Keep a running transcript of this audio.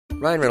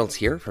Ryan Reynolds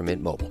here from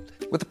Mint Mobile.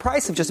 With the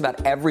price of just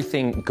about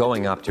everything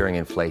going up during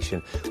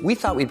inflation, we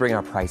thought we'd bring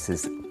our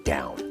prices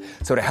down.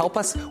 So to help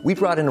us, we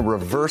brought in a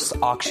reverse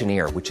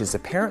auctioneer, which is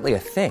apparently a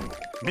thing.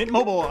 Mint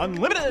Mobile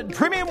Unlimited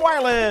Premium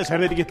Wireless. How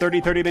to get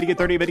 30, 30, bit to get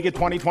 30, bit to get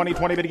 20, 20,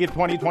 20, bit to get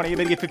 20, 20,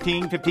 bit to get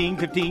 15, 15,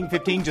 15,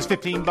 15, just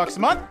 $15 a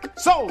month?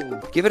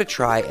 Sold! Give it a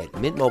try at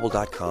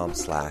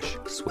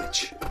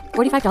mintmobile.com/switch.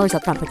 $45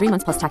 up front for 3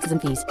 months plus taxes and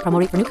fees. Promo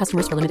rate for new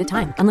customers for limited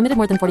time. Unlimited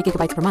more than 40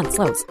 gigabytes per month.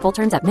 Slows full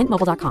terms at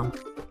mintmobile.com.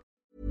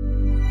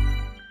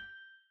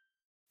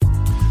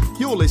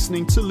 You're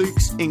listening to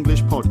Luke's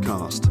English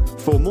Podcast.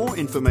 For more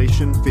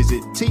information,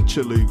 visit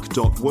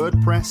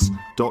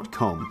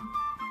teacherluke.wordpress.com.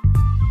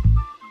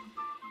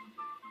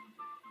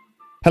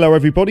 Hello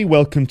everybody,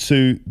 welcome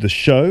to the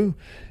show.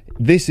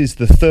 This is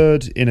the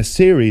third in a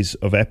series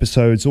of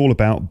episodes all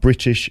about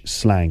British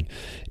slang.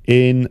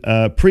 In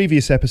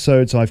previous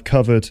episodes, I've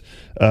covered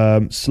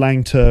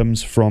slang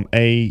terms from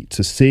A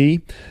to C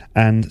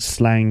and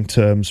slang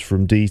terms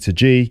from D to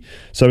G.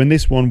 So in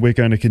this one, we're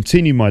going to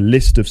continue my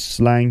list of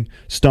slang,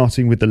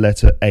 starting with the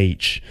letter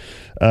H.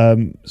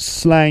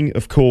 Slang,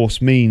 of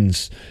course,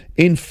 means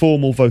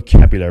informal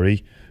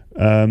vocabulary,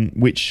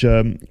 which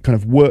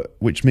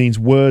means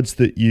words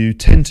that you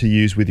tend to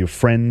use with your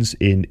friends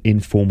in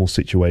informal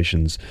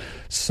situations.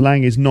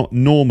 Slang is not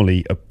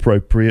normally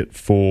appropriate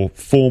for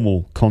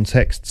formal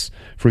contexts.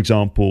 For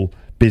example,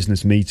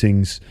 business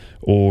meetings,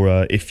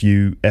 or if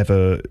you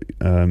ever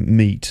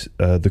meet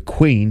the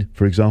Queen,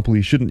 for example,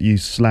 you shouldn't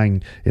use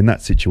slang in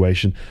that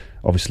situation.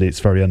 Obviously, it's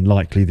very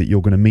unlikely that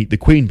you're going to meet the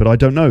Queen, but I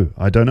don't know.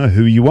 I don't know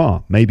who you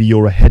are. Maybe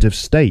you're a head of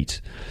state.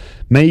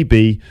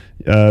 Maybe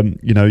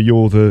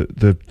you're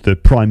the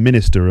Prime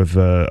Minister of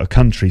a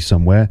country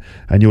somewhere,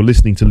 and you're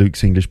listening to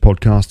Luke's English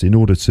Podcast in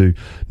order to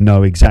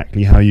know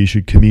exactly how you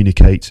should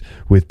communicate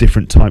with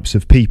different types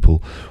of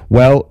people.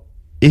 Well,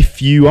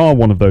 if you are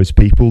one of those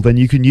people, then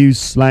you can use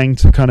slang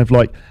to kind of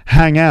like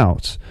hang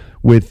out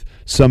with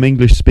some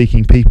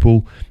English-speaking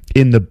people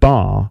in the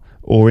bar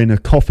or in a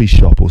coffee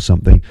shop or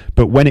something.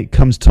 But when it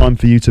comes time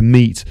for you to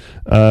meet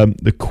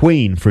the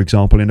Queen, for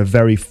example, in a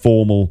very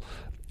formal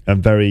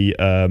and very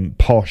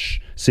posh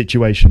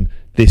situation,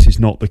 this is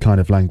not the kind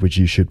of language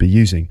you should be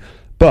using.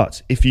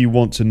 But if you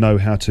want to know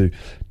how to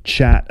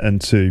chat and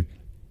to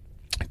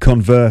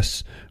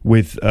converse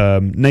with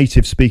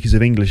native speakers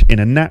of English in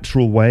a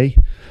natural way,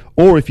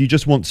 or if you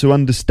just want to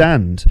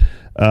understand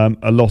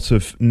a lot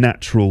of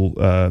natural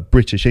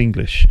British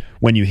English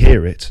when you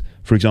hear it,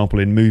 for example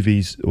in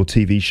movies or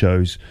TV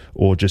shows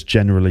or just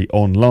generally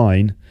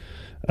online,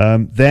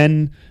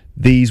 then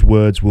these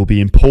words will be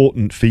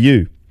important for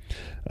you.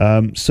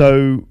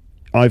 So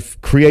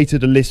I've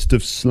created a list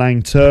of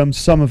slang terms.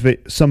 Some of the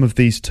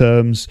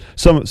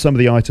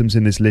items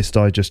in this list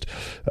I just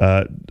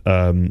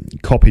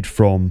copied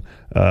from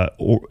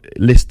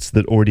lists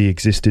that already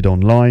existed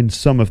online.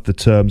 Some of the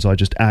terms I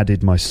just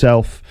added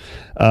myself,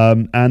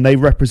 and they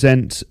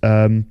represent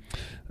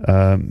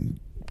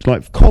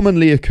like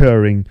commonly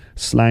occurring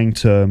slang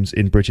terms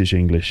in British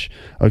English.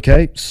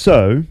 Okay,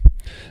 so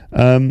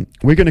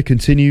we're going to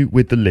continue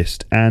with the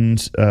list,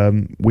 and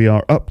we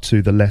are up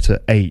to the letter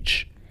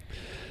H.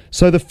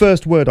 So the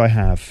first word I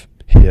have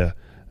here,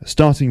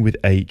 starting with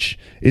H,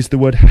 is the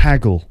word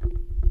haggle.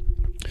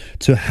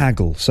 To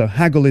haggle. So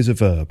haggle is a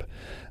verb.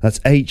 That's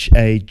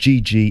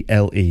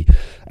H-A-G-G-L-E.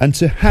 And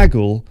to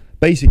haggle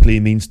basically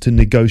means to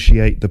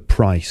negotiate the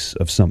price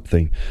of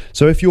something.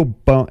 So if you're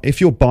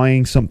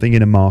buying something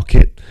in a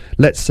market,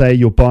 let's say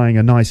you're buying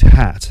a nice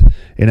hat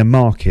in a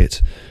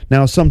market.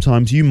 Now,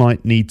 sometimes you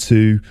might need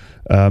to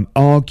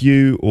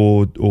argue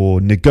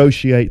or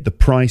negotiate the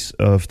price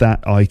of that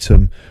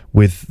item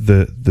with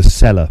the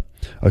seller.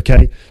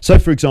 Okay, so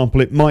for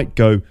example, it might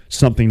go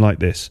something like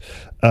this.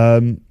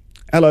 Hello,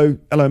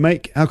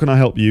 mate. How can I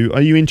help you?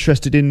 Are you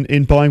interested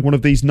in buying one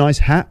of these nice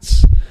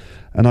hats?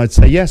 And I'd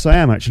say, yes, I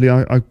am actually.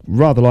 I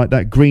rather like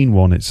that green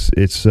one.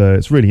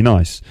 It's really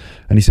nice.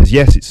 And he says,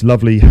 yes, it's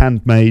lovely,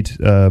 handmade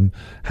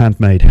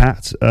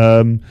hat.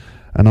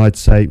 And I'd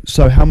say,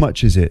 so how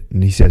much is it?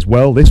 And he says,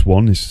 well, this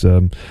one is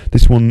on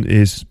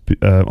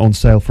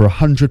sale for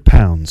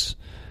 £100.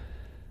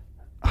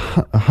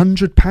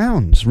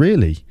 £100,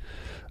 really?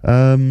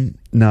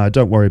 No,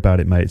 don't worry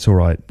about it, mate. It's all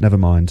right. Never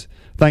mind.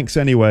 Thanks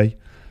anyway.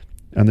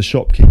 And the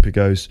shopkeeper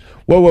goes,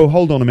 whoa,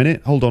 hold on a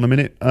minute.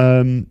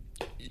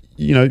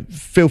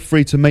 Feel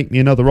free to make me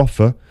another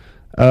offer.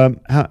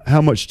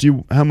 How much do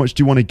you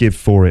want to give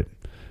for it?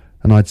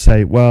 And I'd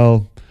say,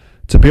 well,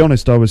 to be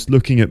honest, I was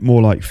looking at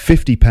more like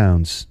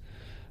 £50.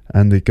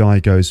 And the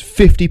guy goes,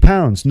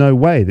 £50? No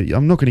way.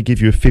 I'm not going to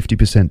give you a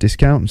 50%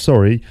 discount. I'm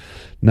sorry.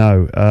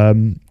 No.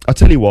 I'll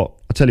tell you what.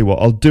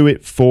 I'll do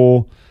it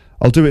for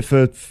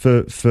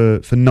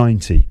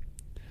 90.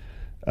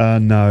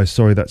 No,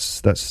 sorry.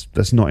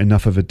 That's not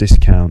enough of a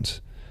discount.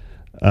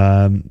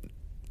 How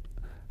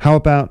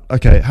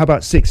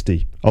about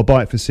 60? I'll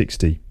buy it for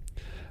 60.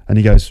 And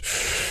he goes,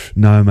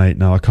 no, mate,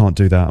 no, I can't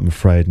do that, I'm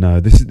afraid.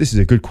 No, this is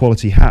a good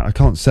quality hat. I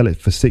can't sell it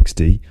for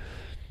 60.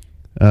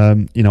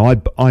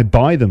 I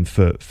buy them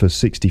for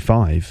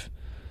 65.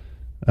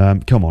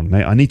 Come on,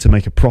 mate, I need to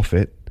make a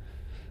profit.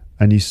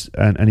 And he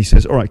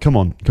says, all right, come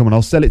on,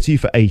 I'll sell it to you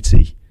for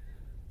 80.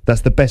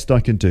 That's the best I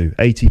can do,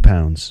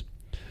 £80.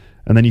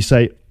 And then you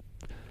say,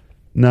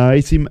 no,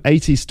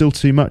 80 is still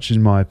too much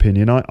in my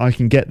opinion. I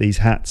can get these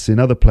hats in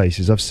other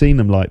places. I've seen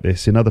them like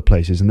this in other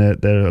places, and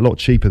they're a lot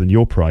cheaper than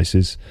your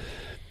prices.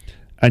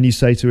 And you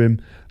say to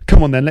him,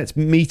 come on then, let's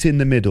meet in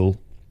the middle.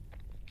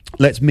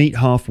 Let's meet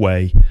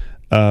halfway.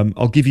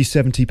 I'll give you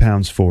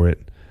 £70 for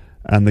it.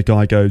 And the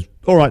guy goes,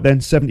 all right then,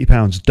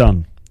 £70,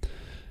 done.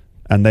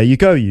 And there you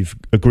go. You've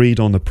agreed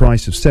on the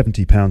price of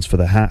 £70 for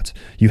the hat.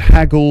 You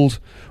haggled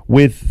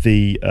with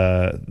the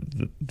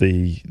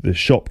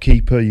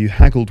shopkeeper. You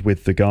haggled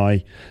with the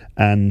guy,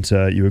 and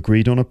you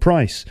agreed on a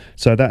price.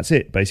 So that's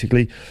it,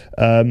 basically.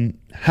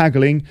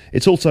 Haggling.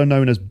 It's also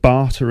known as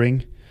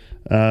bartering,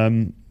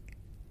 and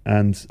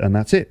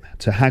that's it.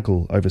 To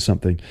haggle over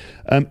something.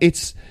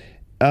 It's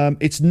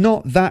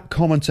not that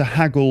common to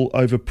haggle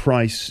over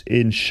price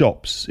in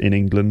shops in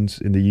England,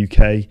 in the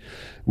UK.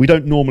 We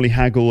don't normally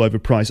haggle over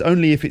price,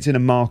 only if it's in a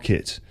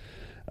market.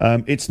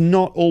 It's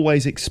not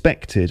always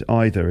expected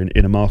either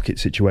in a market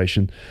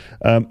situation.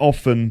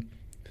 Often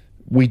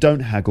we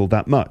don't haggle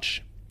that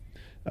much.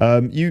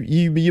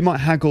 You might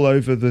haggle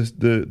over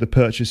the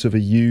purchase of a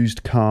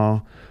used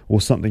car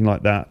or something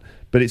like that,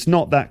 but it's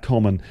not that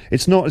common.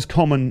 It's not as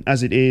common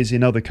as it is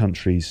in other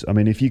countries. I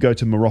mean, if you go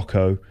to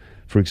Morocco,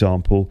 for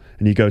example,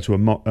 and you go to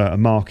a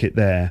market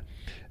there,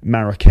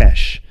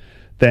 Marrakesh,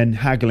 then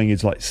haggling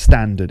is like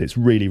standard. It's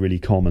really, really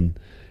common.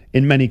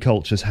 In many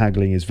cultures,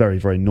 haggling is very,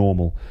 very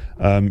normal.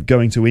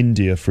 Going to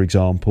India, for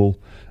example,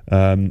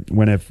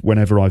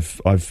 whenever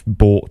I've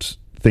bought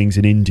things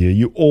in India,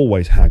 you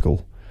always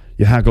haggle.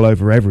 You haggle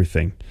over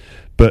everything.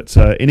 But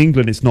in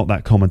England, it's not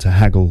that common to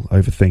haggle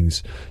over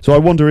things. So I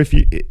wonder if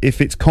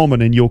it's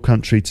common in your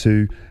country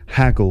to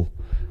haggle.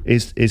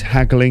 Is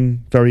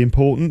haggling very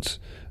important?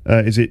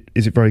 Is it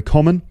very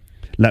common?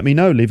 Let me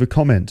know. Leave a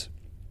comment.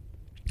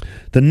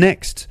 The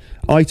next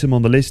item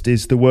on the list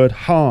is the word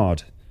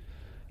hard.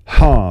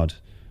 Hard,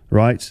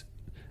 right?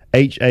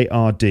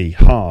 H-A-R-D,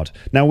 hard.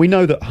 Now, we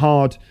know that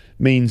hard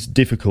means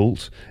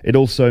difficult. It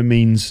also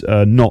means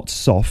not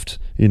soft,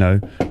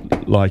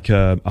 like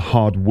a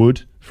hard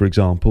wood, for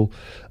example.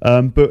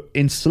 But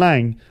in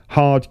slang,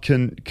 hard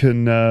can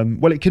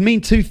it can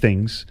mean two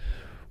things.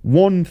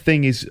 One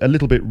thing is a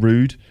little bit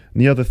rude,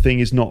 and the other thing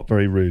is not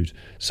very rude.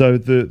 So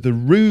the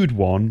rude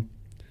one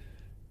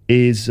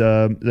is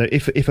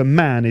if a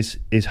man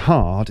is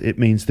hard, it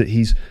means that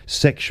he's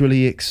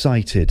sexually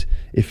excited,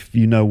 if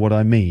you know what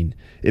I mean.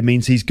 It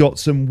means he's got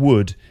some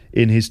wood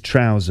in his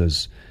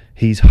trousers.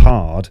 He's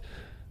hard.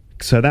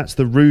 So that's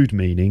the rude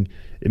meaning.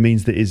 It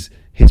means that his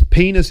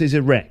penis is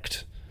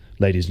erect,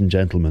 ladies and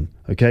gentlemen.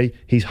 Okay?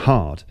 He's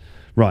hard.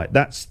 Right,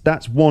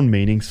 that's one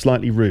meaning,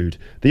 slightly rude.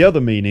 The other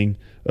meaning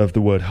of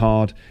the word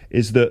hard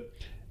is that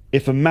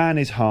if a man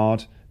is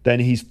hard, then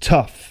he's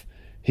tough.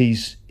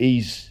 He's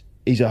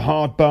a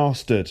hard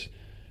bastard.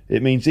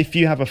 It means if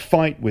you have a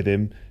fight with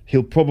him,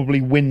 he'll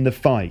probably win the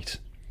fight.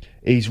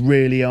 He's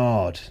really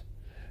hard.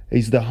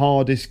 He's the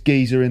hardest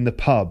geezer in the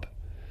pub.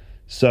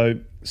 So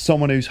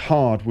someone who's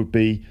hard would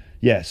be,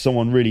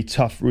 someone really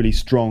tough, really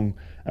strong,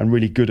 and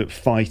really good at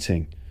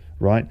fighting,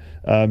 right?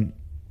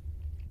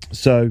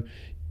 So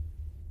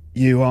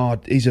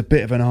he's a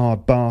bit of an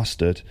hard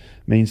bastard,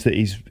 means that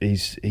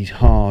he's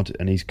hard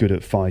and he's good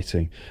at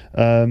fighting.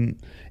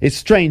 It's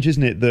strange,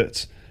 isn't it,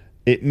 that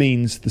it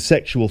means the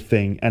sexual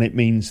thing and it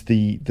means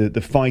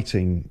the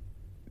fighting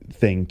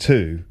thing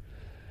too.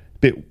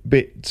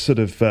 Bit sort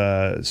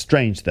of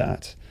strange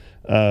that.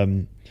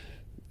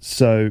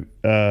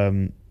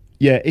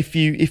 If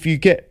you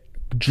get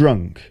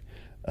drunk,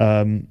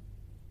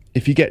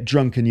 if you get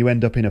drunk and you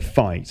end up in a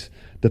fight,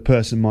 the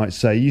person might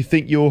say, "You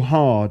think you're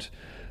hard?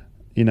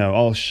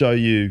 I'll show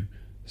you,"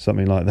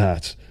 something like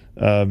that.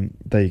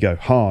 There you go,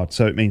 hard.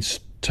 So it means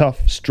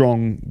tough,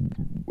 strong,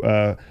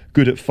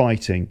 good at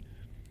fighting,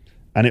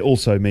 and it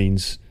also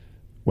means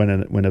when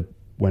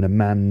a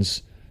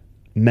man's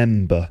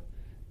member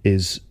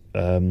is,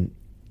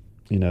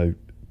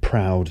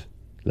 proud.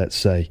 Let's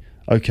say.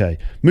 Okay,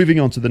 moving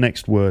on to the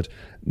next word.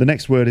 The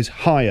next word is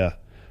higher.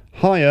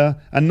 Higher,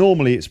 and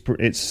normally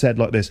it's said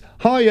like this: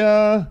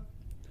 higher,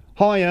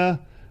 higher,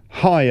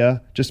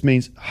 higher. Just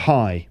means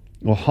high.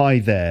 Or hi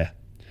there,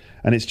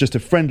 and it's just a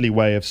friendly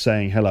way of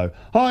saying hello.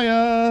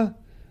 Hiya,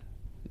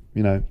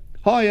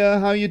 hiya,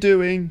 how you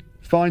doing?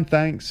 Fine,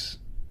 thanks.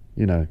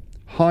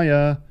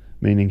 Hiya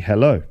meaning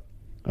hello.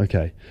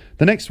 Okay,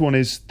 the next one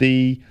is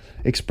the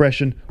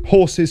expression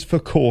horses for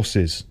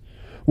courses.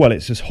 Well,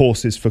 it's just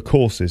horses for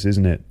courses,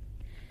 isn't it?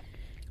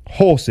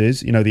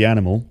 Horses, the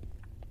animal.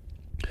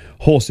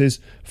 Horses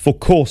for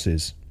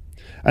courses,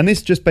 and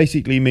this just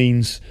basically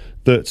means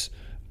that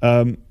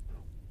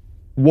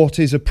what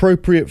is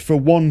appropriate for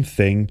one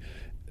thing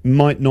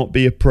might not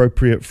be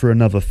appropriate for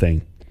another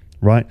thing,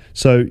 right?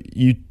 So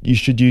you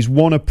should use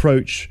one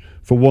approach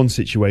for one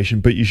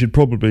situation, but you should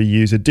probably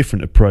use a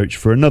different approach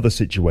for another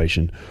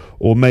situation.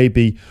 Or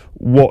maybe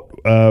what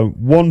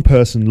one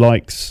person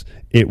likes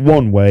it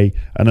one way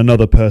and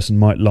another person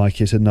might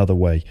like it another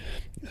way.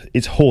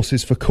 It's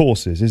horses for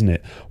courses, isn't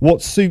it?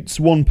 What suits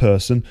one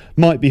person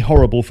might be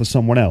horrible for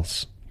someone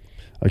else.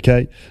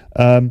 Okay,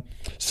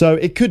 so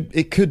it could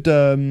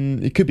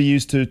be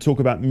used to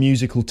talk about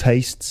musical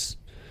tastes.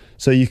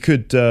 So you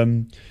could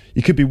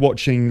be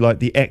watching like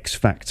the X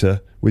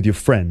Factor with your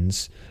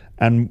friends,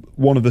 and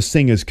one of the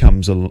singers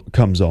comes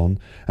on,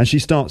 and she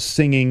starts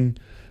singing.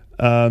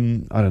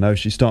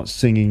 She starts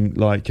singing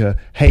like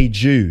 "Hey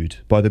Jude"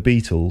 by the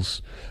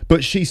Beatles,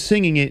 but she's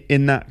singing it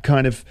in that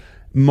kind of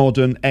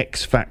modern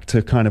X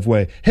Factor kind of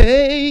way.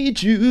 Hey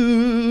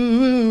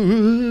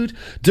Jude,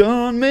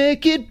 don't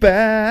make it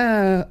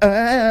bad.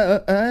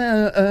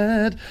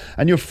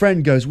 And your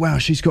friend goes, wow,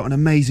 she's got an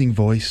amazing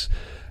voice.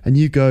 And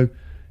you go,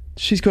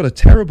 she's got a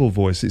terrible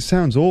voice. It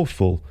sounds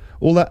awful.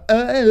 All that,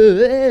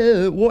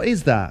 what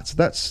is that?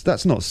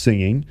 That's not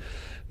singing.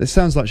 It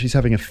sounds like she's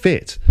having a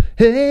fit.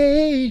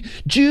 Hey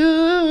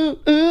Jude.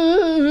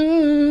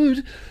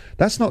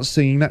 That's not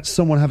singing. That's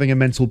someone having a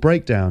mental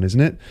breakdown,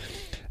 isn't it?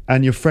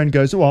 And your friend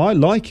goes, oh, I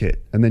like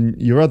it. And then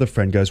your other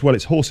friend goes, well,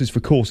 it's horses for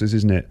courses,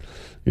 isn't it?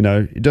 You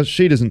know,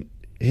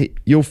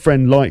 your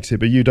friend likes it,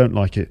 but you don't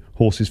like it.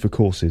 Horses for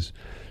courses.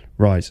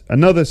 Right.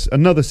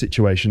 Another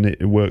situation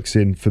it works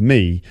in for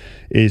me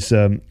is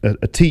a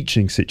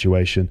teaching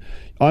situation.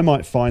 I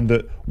might find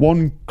that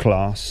one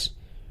class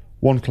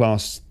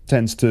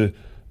tends to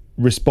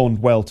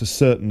respond well to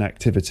certain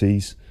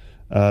activities,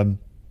 and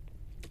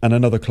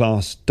another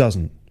class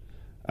doesn't.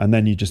 And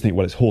then you just think,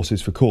 well, it's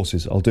horses for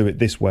courses. I'll do it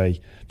this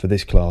way for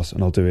this class,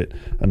 and I'll do it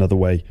another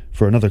way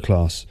for another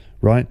class,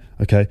 right?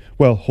 Okay,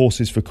 well,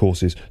 horses for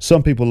courses.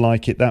 Some people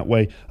like it that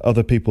way,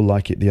 other people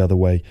like it the other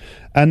way.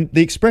 And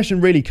the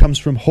expression really comes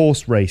from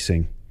horse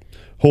racing.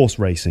 Horse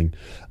racing.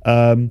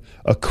 A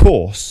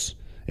course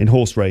in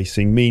horse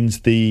racing means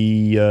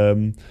the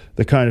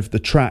kind of the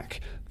track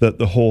that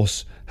the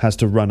horse has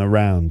to run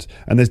around.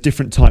 And there's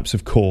different types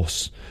of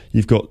course.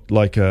 You've got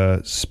like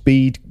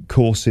speed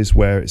courses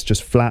where it's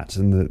just flat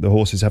and the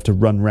horses have to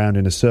run round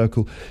in a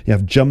circle. You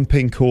have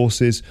jumping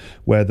courses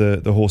where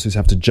the horses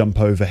have to jump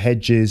over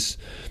hedges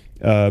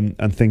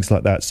and things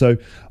like that. So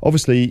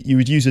obviously you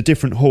would use a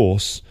different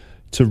horse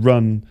to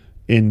run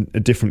in a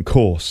different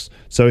course.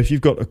 So if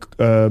you've got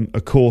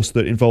a course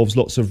that involves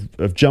lots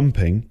of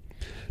jumping,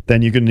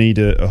 then you're going to need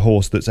a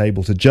horse that's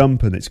able to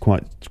jump and it's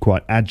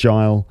quite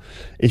agile.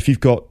 If you've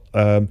got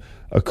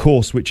a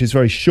course which is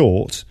very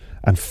short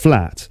and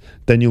flat,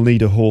 then you'll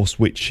need a horse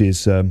which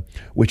has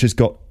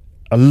got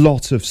a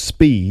lot of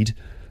speed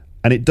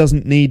and it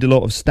doesn't need a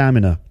lot of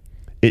stamina.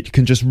 It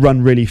can just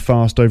run really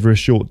fast over a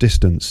short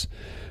distance.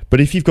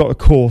 But if you've got a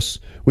course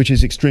which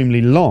is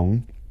extremely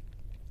long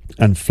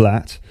and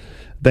flat,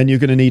 then you're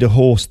going to need a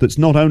horse that's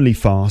not only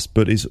fast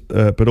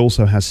but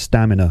also has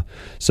stamina.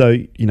 So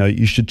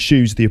you should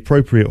choose the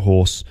appropriate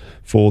horse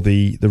for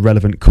the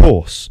relevant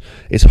course.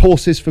 It's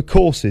horses for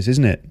courses,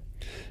 isn't it?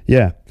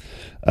 Yeah.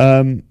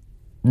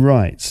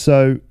 Right.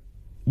 So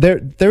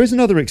there is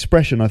another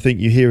expression I think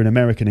you hear in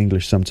American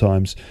English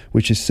sometimes,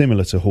 which is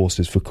similar to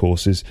horses for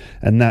courses,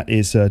 and that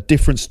is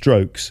different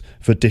strokes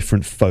for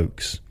different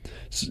folks,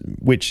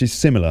 which is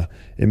similar.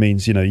 It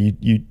means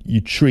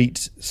you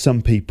treat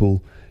some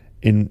people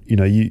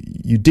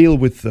you deal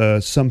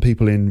with some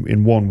people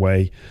in one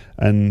way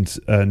and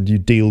you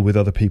deal with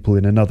other people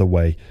in another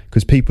way,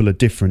 because people are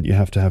different. You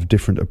have to have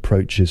different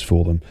approaches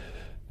for them,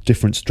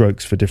 different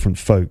strokes for different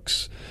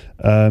folks.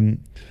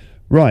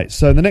 Right,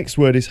 so the next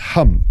word is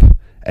hump,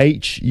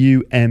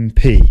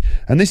 H-U-M-P,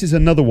 and this is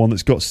another one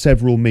that's got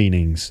several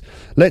meanings.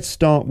 Let's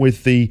start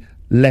with the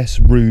less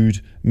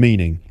rude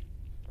meaning.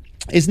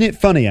 Isn't it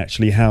funny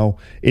actually how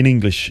in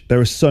English there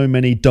are so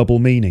many double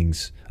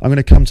meanings? I'm going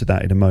to come to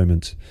that in a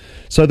moment.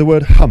 So the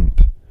word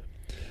hump.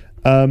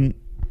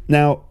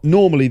 Now,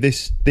 normally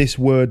this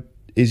word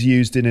is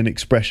used in an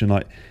expression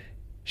like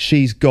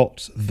she's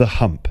got the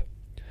hump.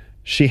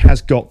 She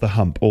has got the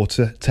hump, or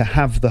to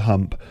have the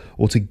hump,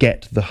 or to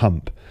get the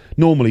hump.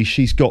 Normally,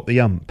 she's got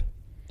the ump.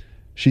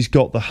 She's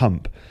got the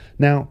hump.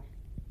 Now,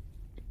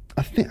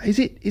 I think is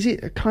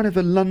it a kind of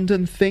a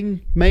London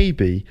thing?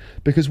 Maybe,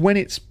 because when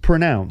it's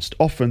pronounced,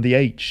 often the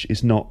H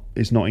is not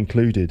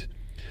included.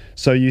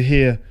 So you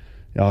hear,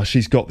 oh,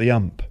 she's got the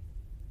ump,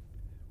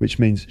 which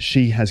means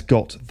she has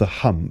got the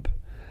hump.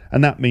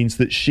 And that means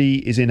that she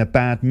is in a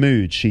bad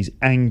mood. She's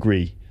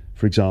angry,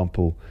 for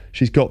example.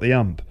 She's got the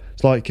ump.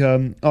 It's like,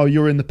 oh,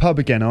 you're in the pub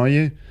again, are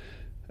you?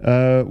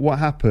 What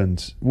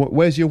happened?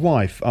 Where's your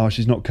wife? Oh,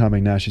 she's not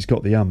coming now. She's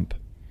got the ump.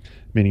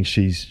 Meaning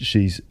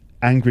she's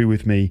angry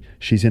with me.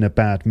 She's in a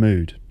bad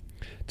mood.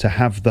 To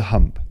have the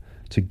hump.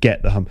 To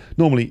get the hump.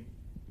 Normally,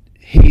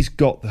 he's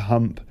got the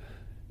hump.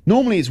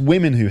 Normally, it's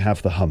women who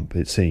have the hump,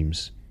 it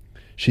seems.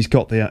 She's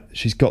got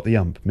the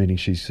ump, meaning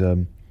she's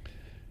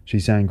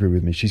angry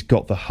with me. She's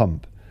got the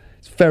hump.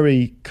 It's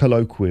very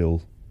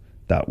colloquial,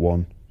 that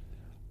one.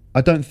 I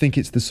don't think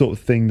it's the sort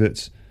of thing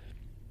that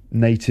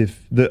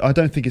native. I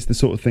don't think it's the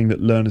sort of thing that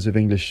learners of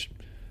English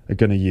are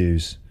going to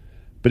use.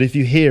 But if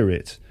you hear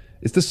it,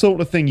 it's the sort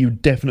of thing you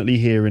definitely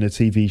hear in a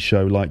TV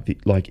show like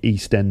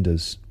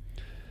EastEnders.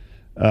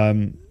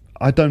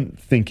 I don't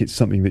think it's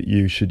something that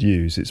you should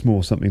use. It's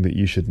more something that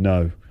you should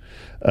know.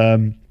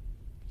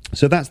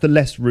 So that's the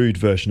less rude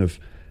version of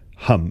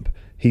hump.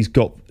 She's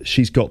got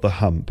the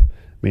hump,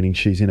 meaning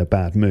she's in a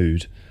bad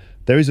mood.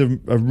 There is a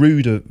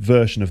ruder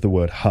version of the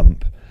word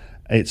hump.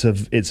 It's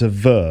a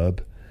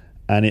verb,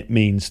 and it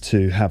means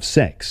to have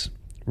sex,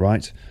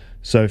 right?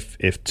 So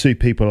if two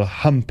people are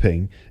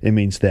humping, it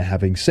means they're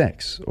having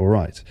sex, all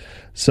right.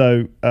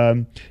 So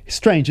it's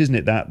strange, isn't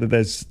it, that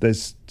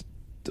there's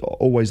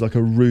always like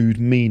a rude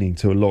meaning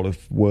to a lot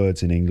of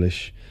words in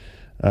English.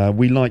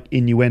 We like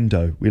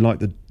innuendo. We like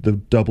the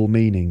double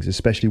meanings,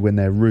 especially when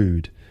they're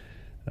rude.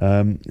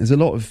 There's a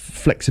lot of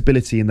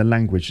flexibility in the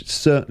language,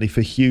 certainly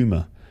for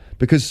humour.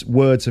 Because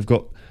words have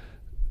got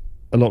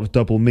a lot of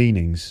double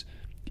meanings,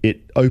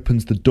 it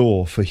opens the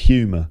door for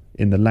humour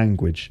in the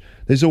language.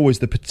 There's always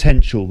the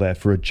potential there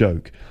for a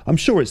joke. I'm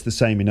sure it's the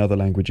same in other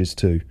languages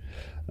too.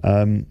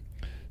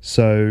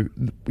 So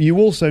you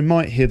also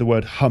might hear the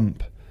word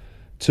hump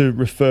to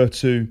refer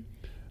to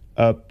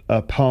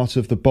a part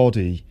of the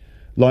body.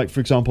 Like, for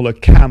example, a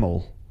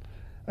camel.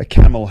 A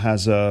camel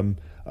has a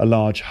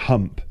large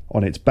hump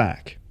on its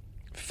back.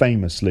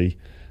 Famously,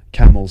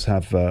 camels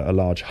have a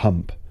large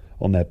hump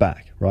on their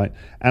back, right?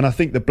 And I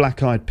think the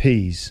Black Eyed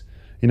Peas,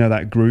 you know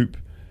that group,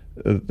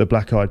 the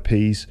Black Eyed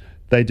Peas,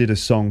 they did a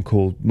song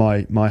called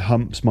My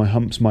Humps,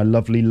 My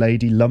Lovely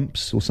Lady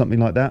Lumps, or something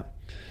like that.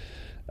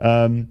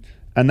 And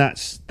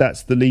that's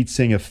the lead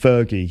singer,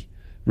 Fergie,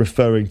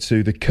 referring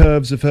to the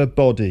curves of her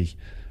body,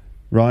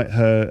 right?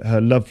 Her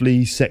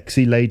lovely,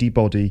 sexy lady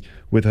body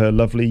with her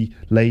lovely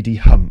lady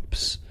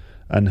humps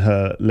and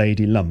her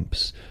lady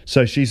lumps.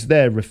 So she's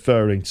there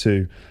referring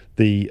to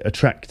the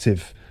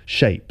attractive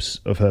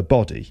shapes of her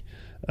body.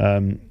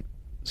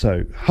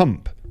 So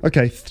hump.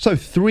 Okay, so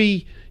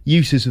 3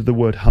 uses of the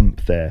word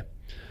hump there.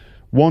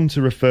 One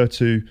to refer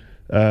to,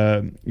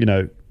 curves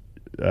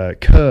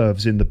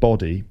in the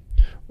body.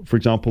 For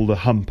example, the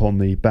hump on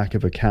the back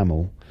of a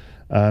camel.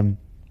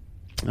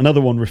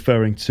 Another one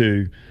referring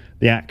to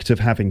the act of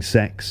having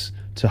sex,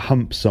 to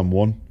hump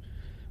someone,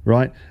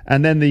 right?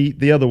 And then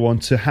the other one,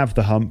 to have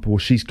the hump, or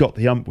she's got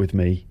the hump with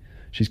me.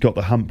 She's got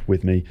the hump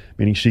with me,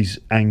 meaning she's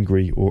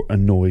angry or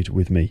annoyed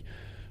with me.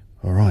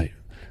 All right.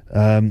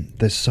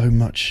 There's so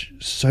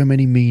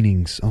many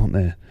meanings, aren't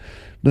there?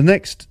 The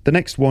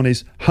next one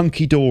is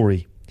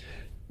hunky-dory.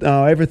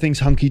 Oh, everything's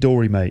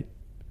hunky-dory, mate.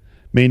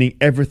 Meaning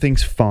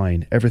everything's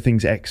fine,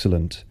 everything's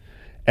excellent.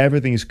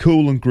 Everything is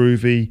cool and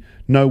groovy,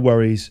 no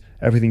worries,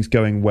 everything's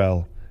going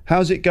well.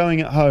 How's it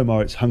going at home? Oh,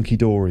 it's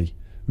hunky-dory,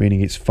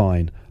 meaning it's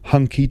fine.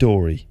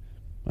 Hunky-dory.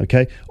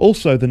 Okay?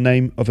 Also the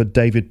name of a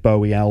David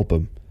Bowie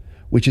album,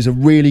 which is a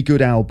really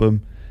good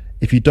album.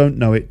 If you don't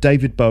know it,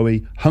 David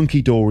Bowie,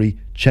 Hunky-Dory,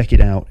 check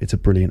it out. It's a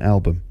brilliant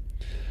album.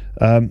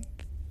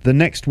 The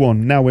next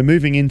one, now we're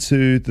moving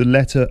into the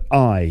letter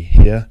I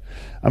here.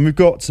 And we've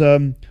got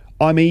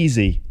I'm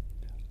easy.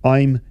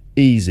 I'm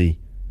easy.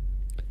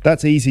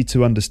 That's easy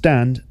to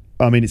understand.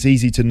 I mean, it's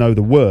easy to know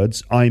the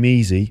words, I'm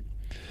easy.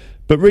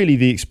 But really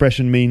the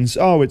expression means,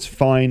 oh, it's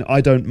fine,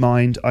 I don't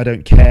mind, I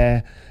don't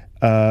care.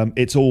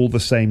 It's all the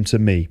same to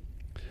me.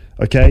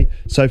 Okay?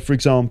 So, for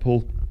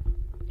example,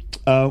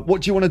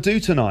 what do you want to do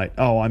tonight?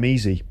 Oh, I'm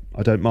easy.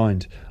 I don't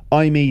mind.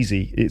 I'm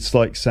easy. It's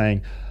like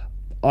saying,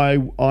 I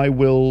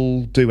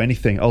will do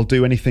anything. I'll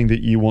do anything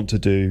that you want to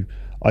do.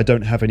 I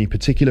don't have any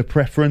particular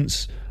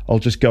preference. I'll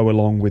just go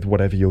along with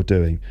whatever you're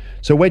doing.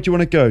 So where do you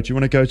want to go? Do you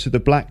want to go to the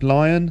Black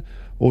Lion,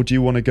 or do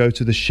you want to go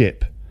to the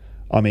ship?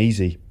 I'm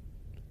easy.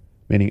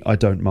 Meaning I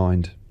don't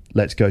mind.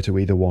 Let's go to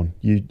either one.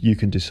 You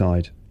can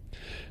decide.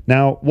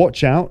 Now,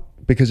 watch out,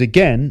 because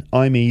again,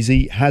 I'm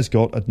easy has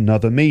got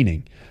another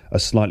meaning, a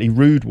slightly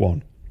rude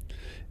one.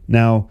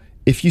 Now,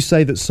 if you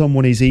say that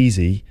someone is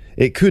easy,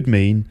 it could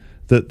mean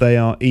that they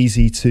are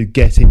easy to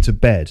get into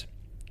bed,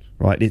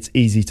 right? It's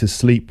easy to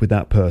sleep with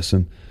that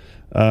person.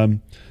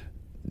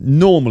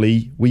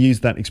 Normally, we use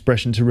that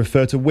expression to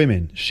refer to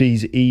women.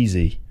 She's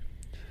easy.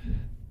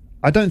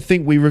 I don't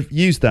think we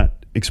use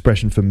that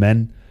expression for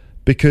men,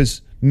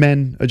 because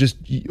men are just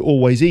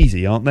always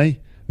easy, aren't they?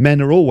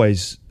 Men are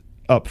always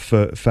up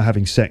for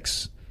having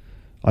sex,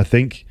 I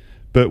think.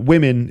 But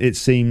women, it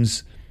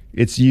seems,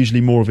 it's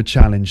usually more of a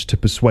challenge to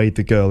persuade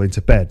the girl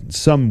into bed.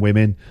 Some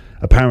women,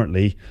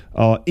 apparently,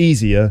 are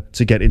easier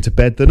to get into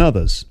bed than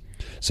others.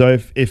 So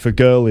if a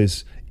girl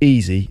is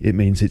easy, it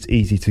means it's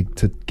easy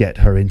to get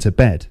her into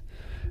bed.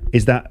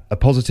 Is that a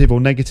positive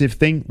or negative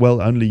thing?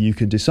 Well, only you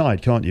can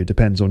decide, can't you? It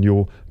depends on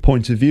your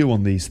point of view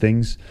on these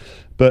things.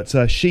 But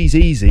she's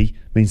easy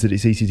means that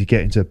it's easy to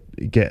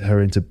get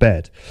her into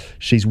bed.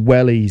 She's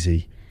well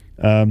easy.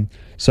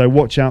 So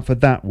watch out for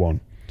that one.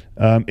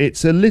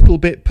 It's a little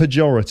bit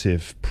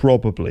pejorative,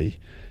 probably.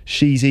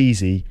 She's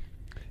easy.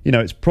 You know,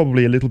 it's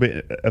probably a little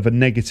bit of a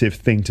negative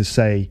thing to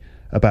say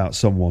about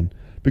someone,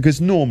 because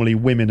normally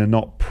women are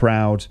not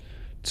proud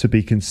to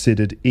be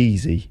considered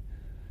easy,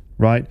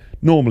 right?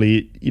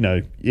 Normally,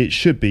 it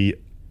should be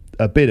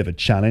a bit of a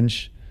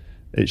challenge.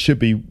 There should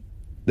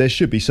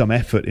be some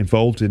effort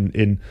involved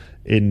in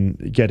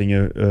getting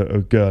a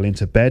girl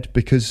into bed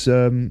because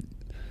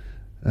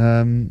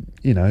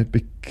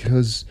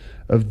because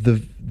of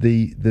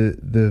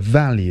the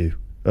value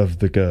of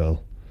the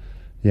girl.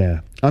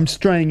 Yeah, I'm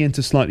straying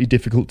into slightly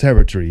difficult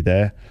territory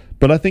there,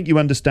 but I think you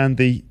understand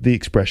the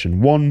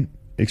expression. One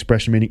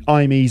expression meaning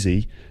I'm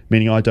easy,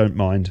 meaning I don't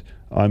mind.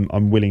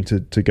 I'm willing to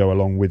go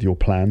along with your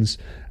plans,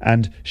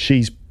 and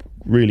she's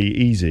really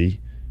easy.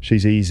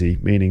 She's easy,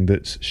 meaning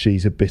that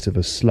she's a bit of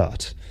a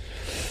slut.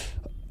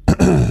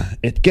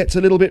 It gets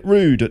a little bit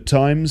rude at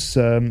times,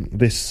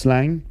 this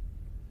slang.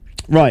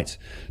 Right,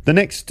 the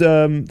next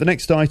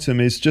item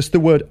is just the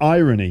word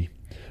irony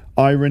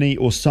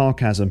or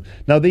sarcasm.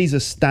 Now, these are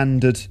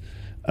standard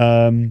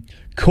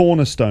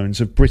cornerstones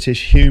of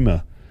British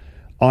humour,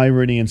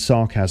 irony and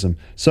sarcasm.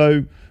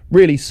 So,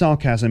 really,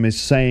 sarcasm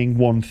is saying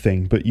one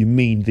thing, but you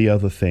mean the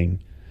other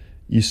thing.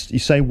 You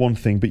say one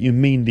thing, but you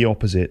mean the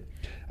opposite,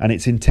 and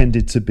it's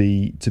intended to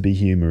be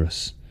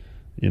humorous,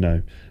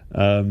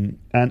 And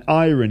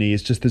irony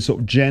is just the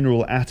sort of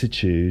general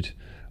attitude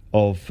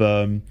of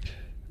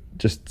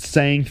just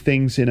saying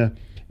things in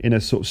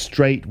a sort of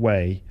straight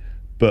way,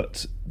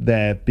 but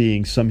there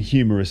being some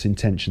humorous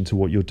intention to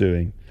what you're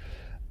doing.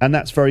 And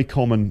that's very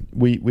common.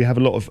 We have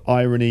a lot of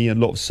irony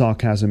and a lot of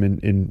sarcasm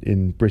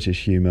in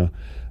British humour,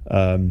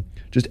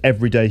 just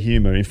everyday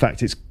humour. In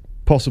fact, it's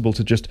possible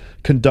to just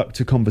conduct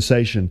a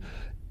conversation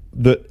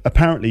that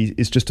apparently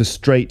is just a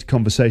straight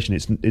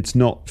conversation. It's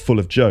not full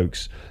of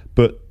jokes,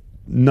 but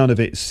none of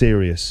it's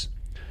serious.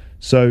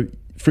 So,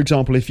 for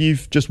example, if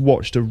you've just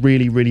watched a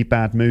really, really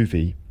bad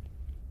movie,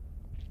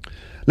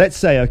 let's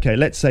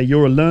say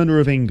you're a learner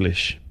of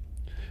English.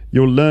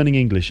 You're learning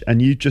English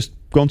and you've just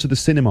gone to the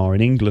cinema in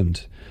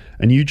England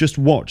and you just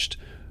watched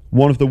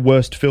one of the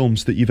worst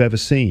films that you've ever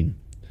seen.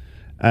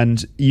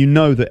 And you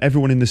know that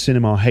everyone in the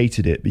cinema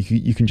hated it.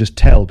 You can just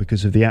tell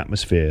because of the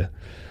atmosphere.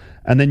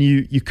 And then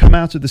you come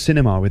out of the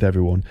cinema with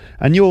everyone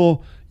and you're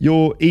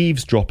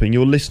eavesdropping,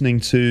 you're listening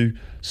to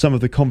some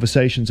of the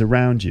conversations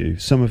around you,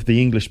 some of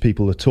the English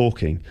people are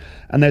talking,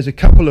 and there's a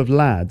couple of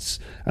lads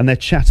and they're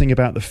chatting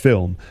about the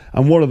film,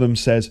 and one of them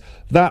says,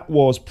 that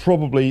was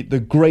probably the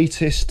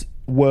greatest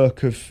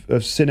work of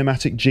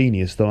cinematic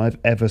genius that I've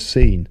ever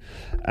seen.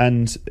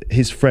 And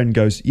his friend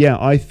goes, yeah,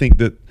 I think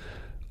that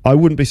I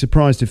wouldn't be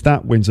surprised if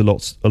that wins a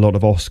lot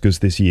of Oscars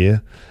this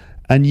year.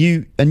 And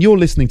you're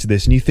listening to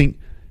this and you think,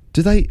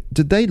 did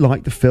they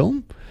like the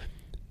film?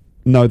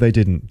 No, they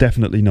didn't.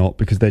 Definitely not,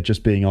 because they're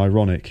just being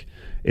ironic.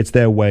 It's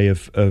their way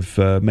of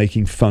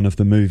making fun of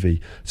the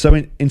movie.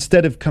 So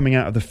instead of coming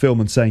out of the film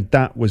and saying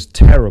that was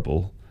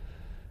terrible,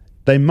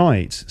 they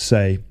might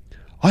say,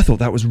 I thought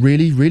that was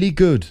really, really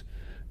good,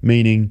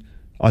 meaning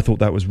I thought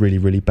that was really,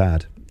 really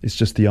bad. It's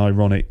just the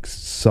ironic,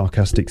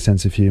 sarcastic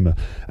sense of humour.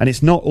 And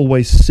it's not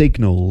always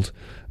signalled.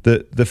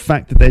 That the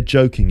fact that they're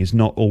joking is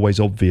not always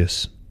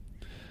obvious.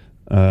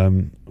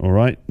 All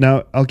right.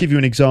 Now, I'll give you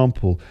an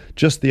example.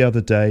 Just the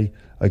other day,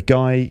 a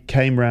guy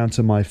came round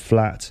to my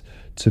flat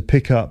to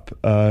pick up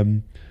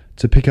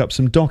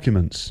some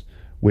documents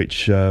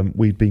which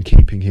we'd been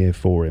keeping here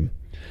for him.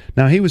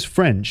 Now, he was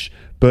French,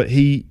 but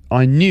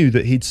I knew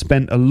that he'd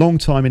spent a long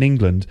time in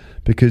England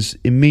because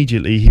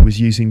immediately he was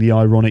using the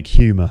ironic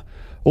humour.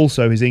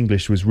 Also, his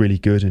English was really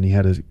good and he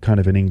had a kind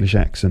of an English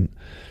accent.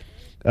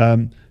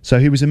 So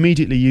he was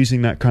immediately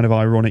using that kind of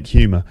ironic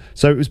humour.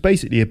 So it was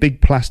basically a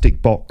big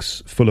plastic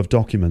box full of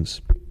documents,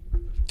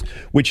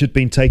 which had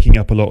been taking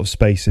up a lot of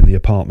space in the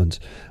apartment.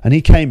 And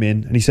he came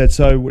in and he said,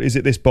 so is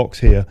it this box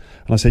here?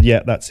 And I said,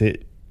 yeah, that's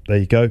it. There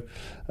you go.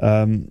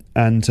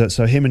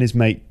 So him and his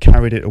mate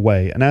carried it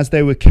away. And as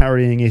they were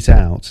carrying it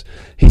out,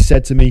 he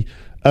said to me,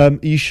 are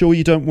you sure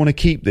you don't want to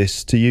keep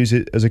this to use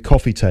it as a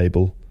coffee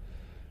table?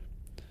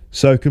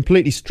 So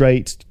completely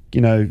straight,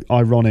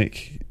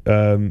 ironic.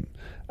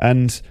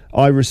 And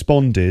I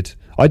responded.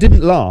 I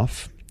didn't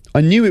laugh.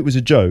 I knew it was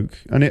a joke,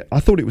 and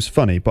I thought it was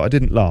funny, but I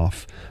didn't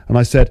laugh. And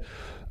I said,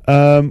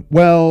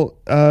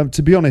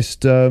 to be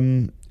honest,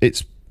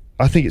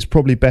 I think it's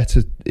probably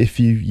better if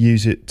you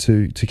use it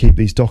to keep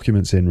these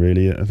documents in,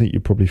 really. I think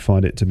you'd probably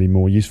find it to be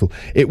more useful.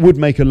 It would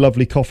make a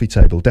lovely coffee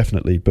table,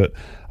 definitely, but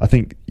I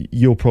think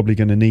you're probably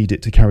going to need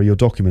it to carry your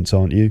documents,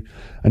 aren't you?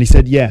 And he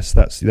said, yes,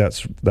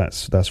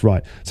 that's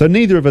right. So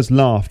neither of us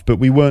laughed, but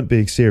we weren't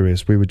being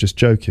serious. We were just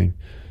joking.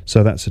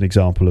 So that's an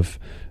example of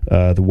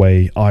the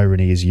way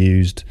irony is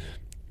used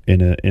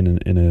in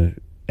a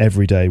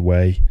everyday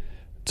way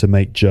to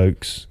make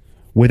jokes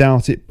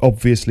without it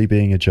obviously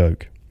being a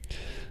joke.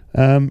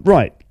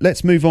 Right,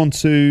 let's move on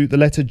to the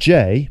letter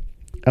J,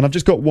 and I've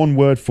just got one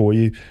word for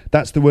you.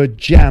 That's the word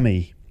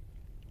jammy.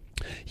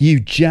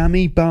 You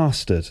jammy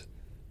bastard.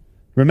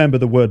 Remember,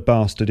 the word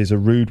bastard is a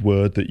rude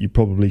word that you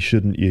probably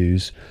shouldn't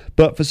use,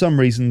 but for some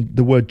reason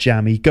the word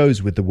jammy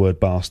goes with the word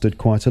bastard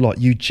quite a lot.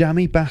 You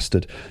jammy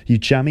bastard. You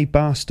jammy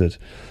bastard.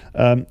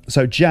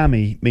 So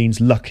jammy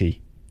means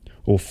lucky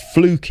or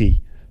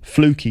fluky.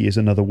 Fluky is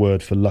another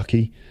word for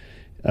lucky.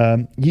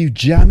 You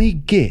jammy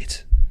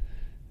git.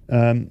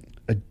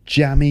 A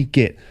jammy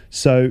git.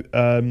 So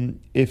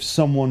if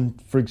someone,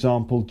 for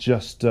example,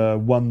 just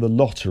won the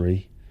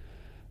lottery,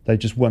 they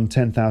just won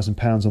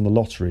 £10,000 on the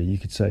lottery, you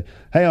could say,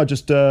 hey, I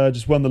just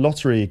won the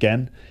lottery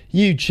again.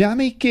 You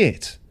jammy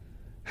git.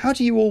 How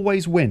do you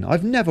always win?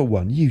 I've never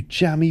won, you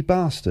jammy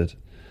bastard.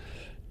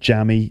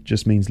 Jammy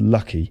just means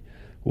lucky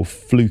or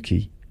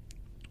fluky.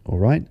 All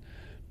right.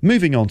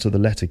 Moving on to the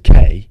letter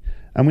K,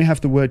 and we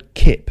have the word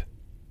kip.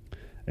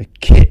 A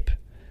kip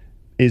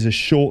is a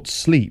short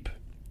sleep,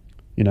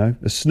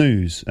 a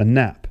snooze, a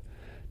nap.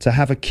 To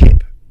have a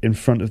kip in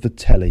front of the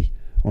telly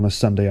on a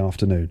Sunday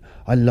afternoon.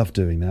 I love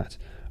doing that.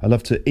 I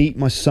love to eat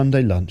my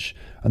Sunday lunch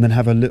and then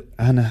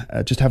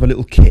just have a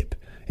little kip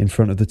in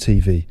front of the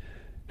TV.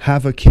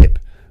 Have a kip.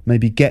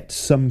 Maybe get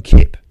some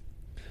kip.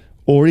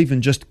 Or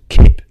even just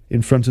kip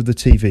in front of the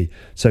TV.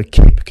 So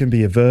kip can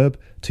be a verb,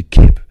 to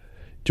kip.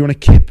 Do you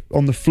want to kip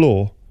on the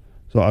floor?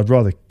 So I'd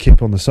rather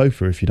kip on the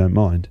sofa if you don't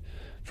mind,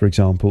 for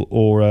example.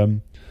 Or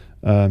I'm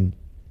just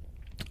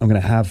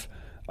going to have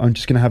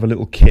a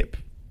little kip.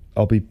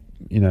 I'll be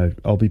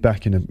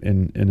back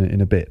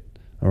in a bit.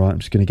 All right, I'm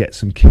just going to get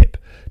some kip.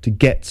 To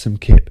get some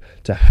kip,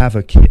 to have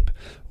a kip,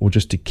 or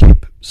just to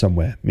kip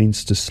somewhere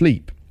means to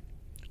sleep.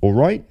 All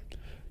right,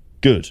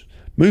 good.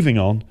 Moving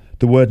on,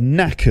 the word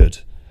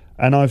knackered,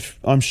 and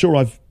I'm sure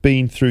I've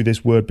been through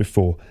this word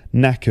before.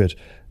 Knackered,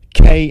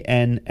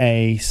 Knackered.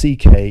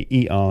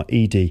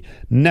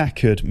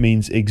 Knackered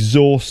means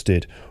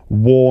exhausted,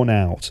 worn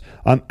out.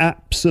 I'm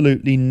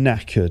absolutely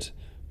knackered.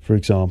 For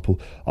example,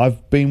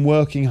 I've been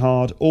working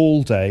hard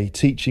all day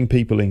teaching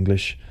people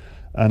English,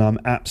 and I'm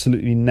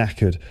absolutely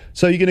knackered.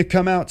 So you're going to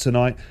come out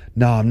tonight?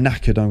 No, I'm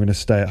knackered. I'm going to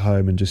stay at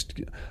home and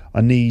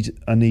I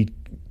need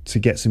to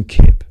get some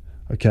kip.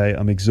 Okay,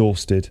 I'm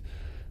exhausted.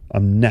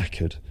 I'm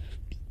knackered.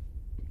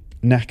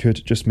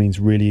 Knackered just means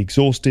really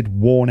exhausted,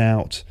 worn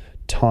out,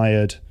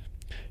 tired,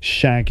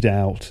 shagged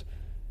out,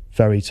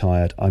 very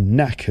tired. I'm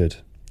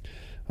knackered.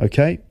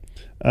 Okay,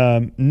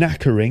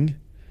 knackering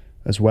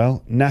as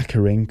well.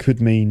 Knackering could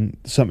mean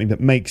something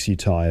that makes you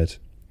tired.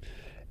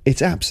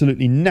 It's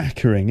absolutely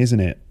knackering, isn't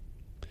it?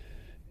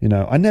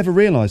 I never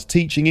realised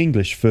teaching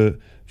English for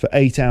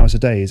 8 hours a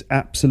day is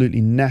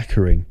absolutely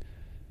knackering.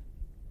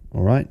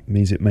 All right,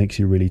 means it makes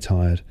you really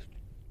tired.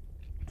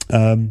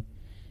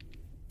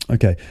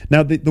 Okay,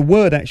 now the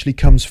word actually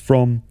comes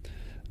from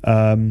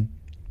an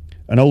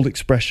old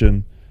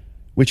expression,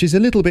 which is a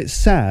little bit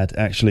sad,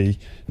 actually.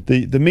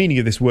 The meaning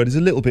of this word is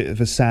a little bit of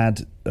a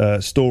sad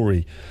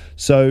story.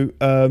 So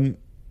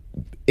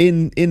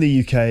in the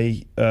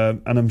UK,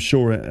 and I'm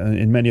sure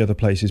in many other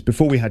places,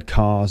 before we had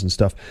cars and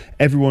stuff,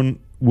 everyone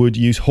would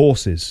use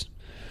horses.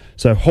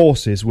 So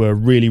horses were a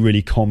really,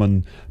 really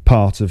common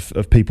part of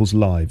people's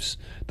lives.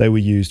 They were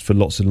used for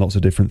lots and lots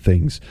of different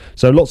things.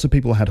 So lots of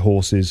people had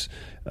horses.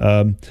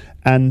 And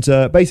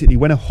basically,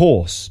 when a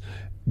horse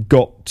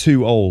got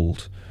too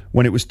old,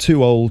 when it was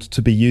too old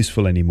to be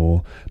useful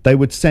anymore, they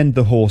would send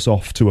the horse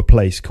off to a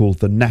place called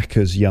the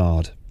knacker's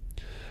yard.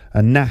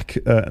 The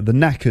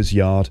knacker's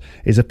yard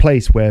is a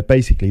place where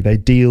basically they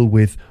deal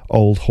with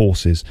old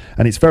horses.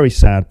 And it's very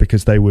sad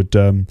because they would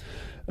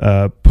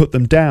put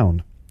them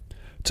down.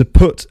 To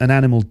put an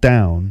animal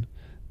down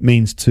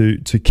means to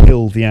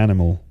kill the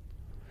animal.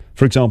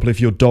 For example, if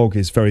your dog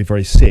is very,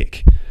 very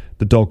sick,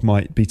 the dog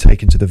might be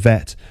taken to the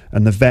vet,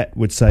 and the vet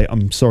would say,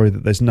 I'm sorry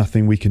that there's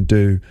nothing we can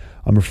do.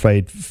 I'm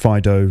afraid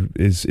Fido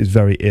is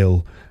very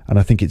ill, and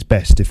I think it's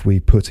best if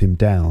we put him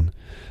down.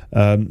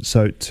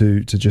 So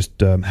to just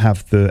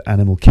have the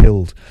animal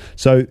killed.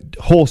 So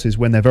horses,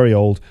 when they're very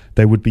old,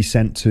 they would be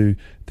sent to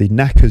the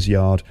knacker's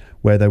yard,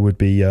 where they'd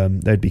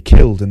be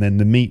killed, and then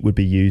the meat would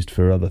be used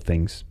for other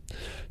things.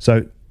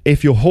 So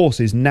if your horse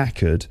is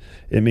knackered,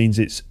 it means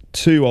it's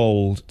too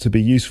old to be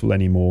useful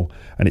anymore,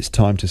 and it's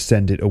time to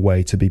send it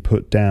away to be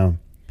put down.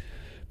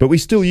 But we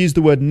still use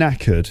the word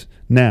knackered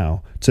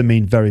now to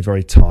mean very,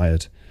 very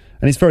tired,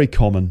 and it's very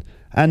common.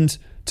 And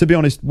to be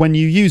honest, when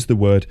you use the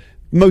word,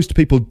 most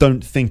people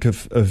don't think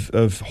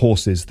of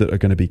horses that are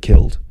going to be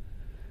killed.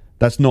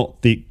 That's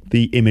not the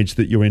image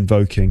that you're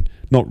invoking.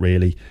 Not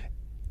really.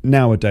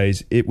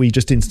 Nowadays, we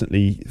just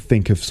instantly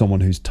think of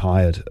someone who's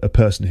tired, a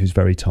person who's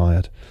very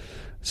tired.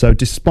 So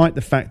despite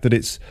the fact that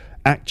it's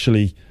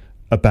actually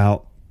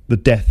about the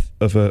death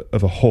of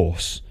a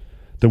horse,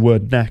 the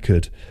word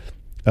knackered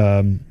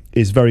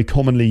is very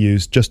commonly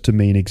used just to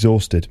mean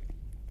exhausted.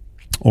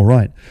 All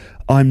right,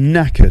 I'm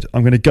knackered.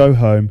 I'm going to go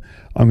home.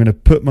 I'm going to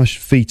put my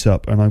feet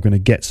up and I'm going to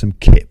get some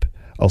kip.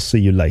 I'll see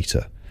you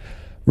later.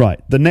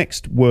 Right, the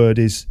next word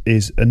is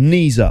a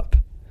knees up.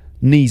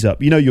 Knees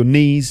up. You know your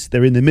knees,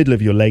 they're in the middle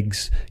of your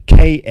legs.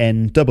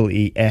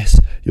 KNEES,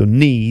 your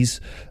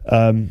knees.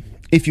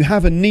 If you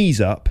have a knees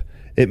up,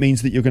 it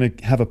means that you're going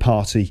to have a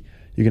party.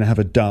 You're going to have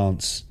a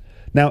dance.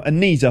 Now, a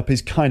knees up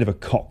is kind of a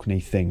Cockney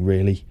thing,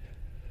 really.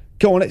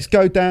 Go on, let's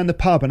go down the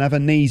pub and have a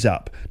knees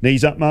up.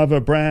 Knees up, Mother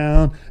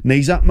Brown.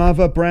 Knees up,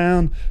 Mother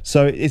Brown.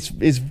 So it's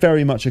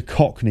very much a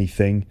Cockney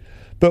thing.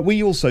 But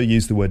we also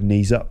use the word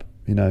knees up.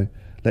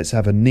 Let's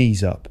have a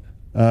knees up.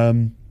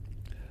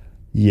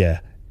 Yeah.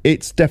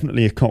 it's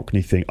definitely a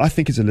Cockney thing. I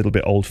think it's a little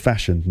bit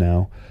old-fashioned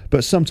now,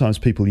 but sometimes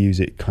people use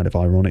it kind of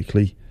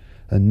ironically.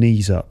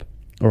 Knees up.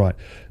 All right.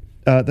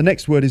 The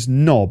next word is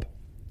knob.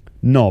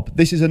 Knob.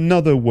 This is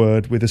another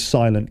word with a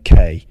silent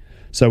K.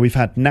 So we've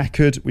had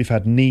knackered, we've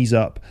had knees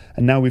up,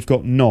 and now we've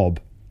got knob.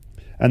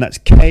 And that's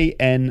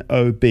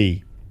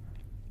K-N-O-B.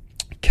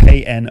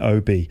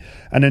 K-N-O-B.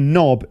 And a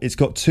knob, it's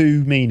got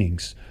two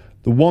meanings.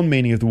 The one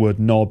meaning of the word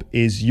knob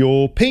is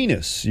your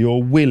penis,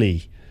 your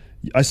willy.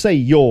 I say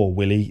your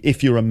willy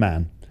if you're a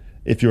man.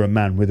 If you're a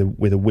man with a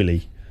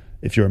willy.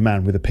 If you're a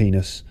man with a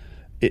penis.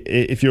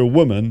 If you're a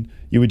woman,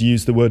 you would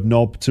use the word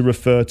knob to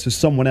refer to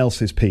someone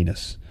else's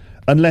penis.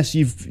 Unless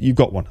you've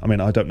got one. I mean,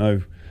 I don't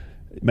know.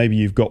 Maybe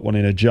you've got one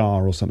in a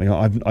jar or something.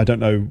 I don't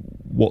know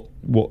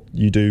what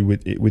you do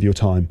with your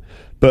time.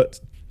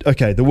 But,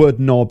 okay, the word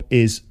knob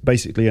is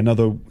basically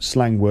another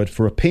slang word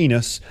for a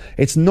penis.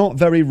 It's not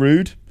very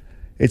rude.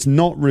 It's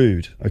not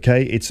rude,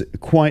 okay? It's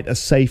quite a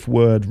safe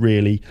word,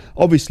 really.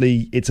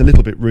 Obviously, it's a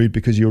little bit rude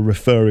because you're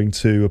referring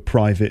to a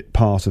private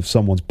part of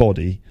someone's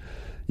body.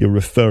 You're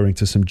referring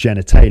to some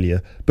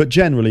genitalia. But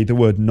generally, the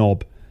word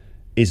knob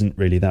isn't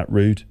really that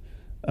rude.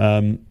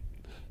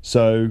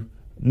 So,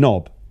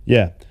 knob,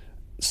 yeah.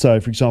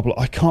 So, for example,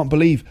 I can't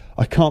believe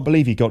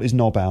he got his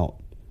knob out.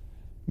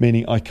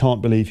 Meaning, I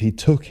can't believe he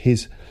took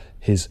his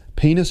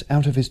penis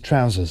out of his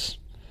trousers.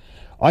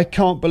 I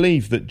can't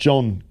believe that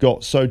John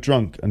got so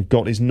drunk and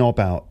got his knob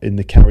out in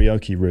the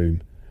karaoke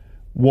room.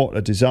 What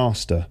a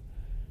disaster.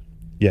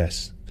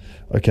 Yes.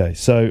 Okay,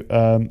 so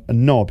a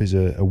knob is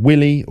a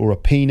willy or a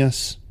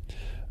penis.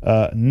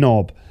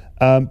 Knob.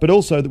 But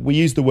also, we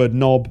use the word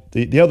knob.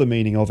 The other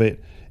meaning of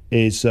it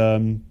is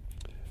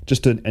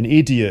just an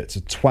idiot,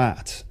 a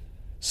twat,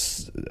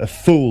 a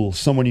fool,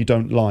 someone you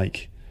don't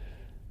like.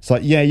 It's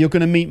like, yeah, you're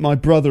going to meet my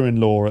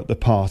brother-in-law at the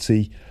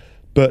party,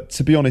 but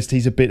to be honest,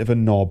 he's a bit of a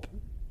knob.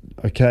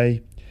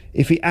 Okay,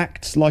 if he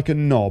acts like a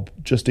knob,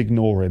 just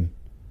ignore him.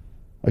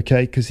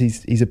 Okay, because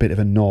he's a bit of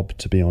a knob,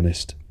 to be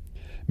honest.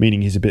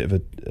 Meaning he's a bit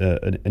of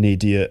an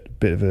idiot,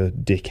 bit of a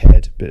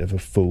dickhead, bit of a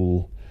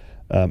fool,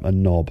 a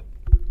knob.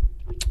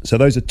 So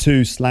those are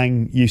two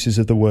slang uses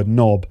of the word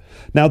knob.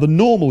 Now the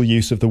normal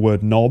use of the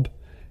word knob,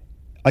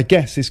 I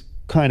guess, is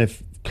kind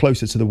of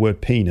closer to the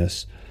word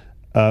penis.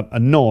 A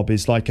knob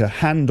is like a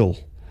handle,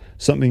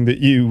 something that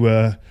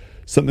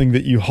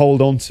you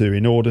hold on to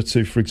in order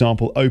to, for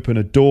example, open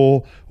a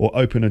door or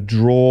open a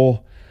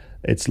drawer.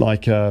 It's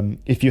like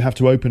if you have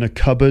to open a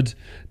cupboard,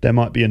 there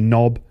might be a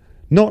knob.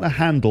 Not a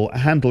handle. A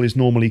handle is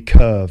normally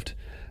curved,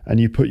 and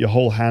you put your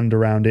whole hand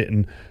around it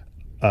and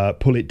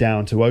pull it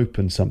down to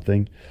open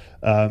something.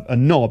 A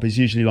knob is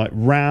usually like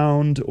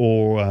round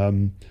or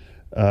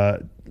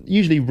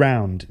usually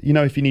round. You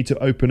know, if you need to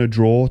open a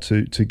drawer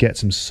to get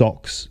some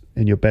socks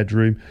in your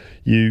bedroom,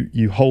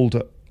 you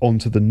hold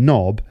onto the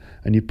knob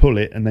and you pull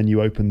it and then you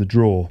open the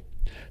drawer.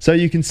 So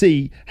you can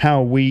see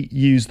how we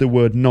use the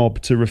word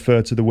knob to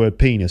refer to the word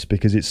penis,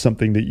 because it's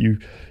something that you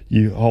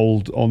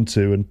hold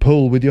onto and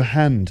pull with your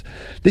hand.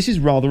 This is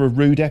rather a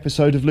rude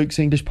episode of Luke's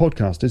English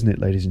Podcast, isn't it,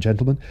 ladies and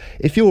gentlemen?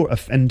 If you're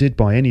offended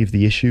by any of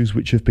the issues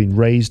which have been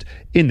raised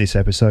in this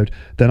episode,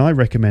 then I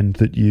recommend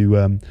that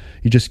you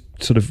just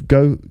sort of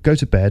go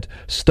to bed,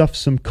 stuff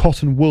some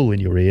cotton wool in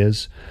your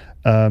ears,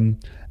 and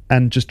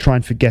just try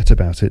and forget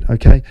about it,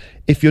 okay?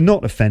 If you're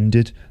not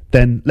offended,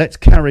 then let's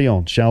carry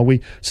on, shall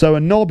we? So a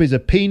knob is a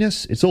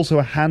penis. It's also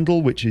a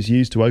handle which is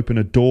used to open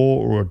a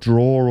door or a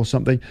drawer or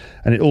something.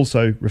 And it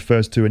also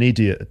refers to an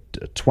idiot,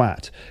 a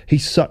twat.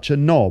 He's such a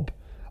knob.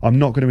 I'm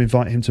not going to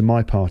invite him to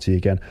my party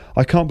again.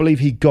 I can't believe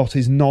he got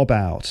his knob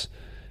out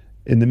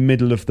in the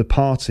middle of the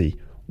party.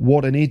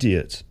 What an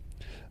idiot.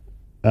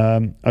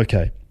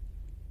 Okay.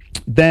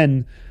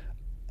 Then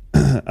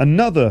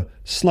another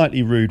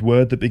slightly rude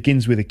word that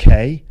begins with a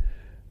K,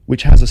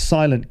 which has a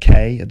silent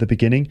K at the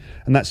beginning,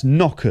 and that's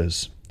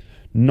knockers.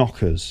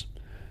 Knockers.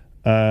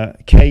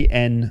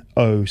 K-N-O-C-K-E-R-S.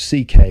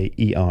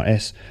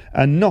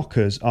 And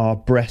knockers are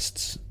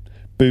breasts,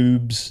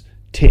 boobs,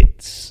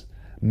 tits,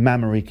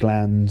 mammary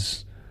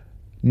glands.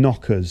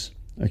 Knockers.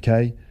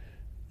 Okay?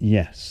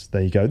 Yes,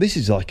 there you go. This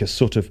is like a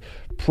sort of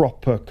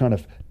proper kind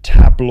of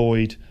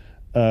tabloid,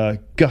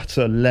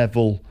 gutter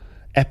level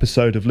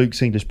episode of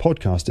Luke's English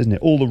Podcast, isn't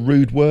it? All the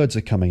rude words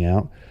are coming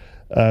out.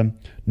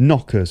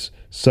 Knockers.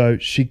 So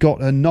she got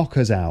her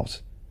knockers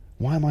out.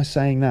 Why am I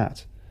saying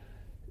that?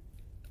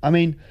 I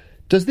mean,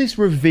 does this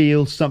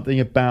reveal something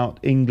about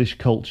English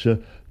culture,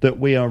 that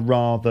we are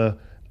rather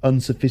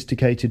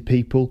unsophisticated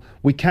people?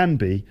 We can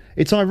be.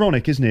 It's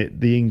ironic, isn't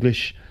it? The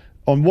English,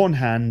 on one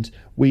hand,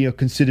 we are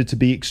considered to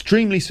be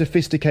extremely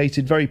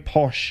sophisticated, very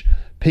posh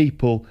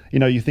people. You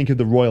know, you think of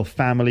the royal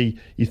family,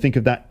 you think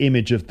of that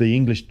image of the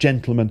English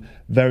gentleman,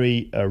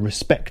 very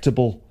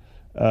respectable,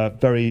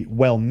 very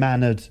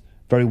well-mannered,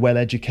 very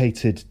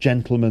well-educated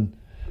gentleman.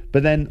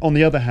 But then, on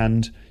the other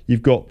hand,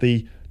 you've got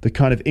the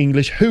kind of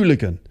English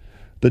hooligan,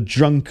 the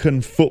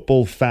drunken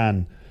football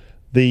fan,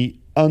 the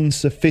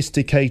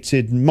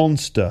unsophisticated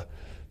monster,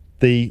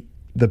 the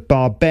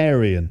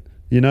barbarian,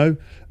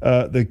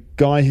 the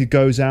guy who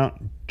goes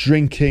out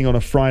drinking on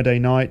a Friday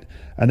night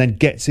and then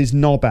gets his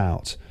knob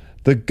out,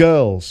 the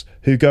girls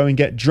who go and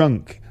get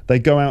drunk, they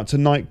go out to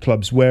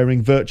nightclubs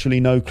wearing virtually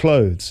no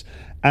clothes,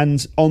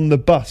 and on the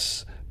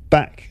bus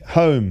back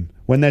home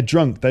when they're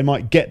drunk they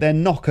might get their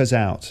knockers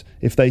out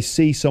if they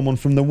see someone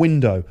from the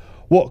window.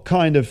 What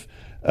kind of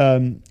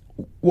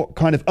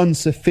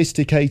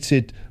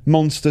unsophisticated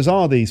monsters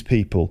are these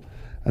people?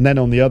 And then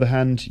on the other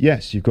hand,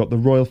 yes, you've got the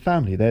royal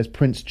family. There's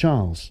Prince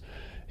Charles.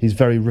 He's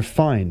very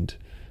refined.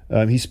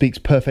 He speaks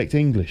perfect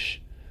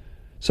English.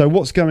 So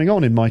what's going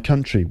on in my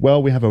country?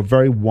 Well, we have a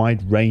very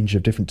wide range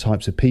of different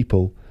types of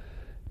people.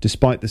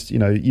 Despite this,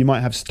 you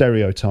might have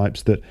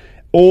stereotypes that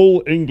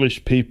all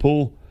English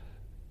people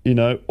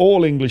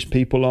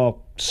are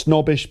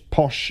snobbish,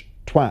 posh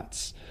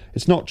twats.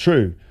 It's not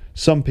true.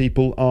 Some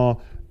people are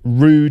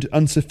rude,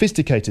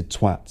 unsophisticated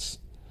twats.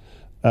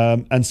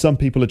 And some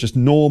people are just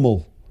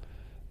normal,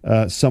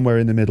 somewhere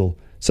in the middle.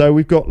 So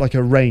we've got like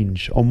a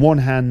range. On one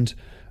hand,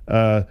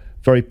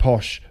 very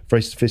posh,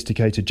 very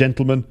sophisticated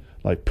gentlemen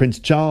like Prince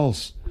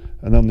Charles.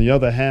 And on the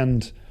other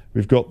hand,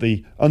 we've got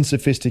the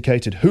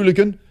unsophisticated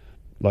hooligan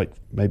like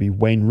maybe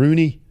Wayne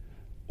Rooney,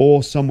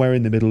 or somewhere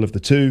in the middle of the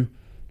two,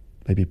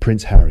 maybe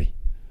Prince Harry.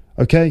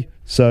 Okay,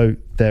 so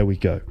there we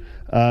go.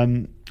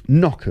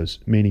 Knockers,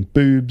 meaning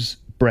boobs,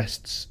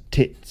 breasts,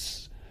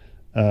 tits,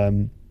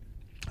 and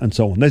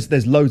so on.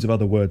 There's loads of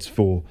other words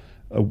for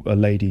a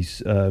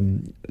lady's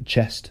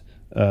chest,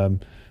 her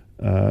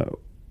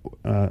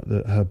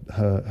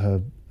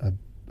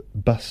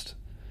bust.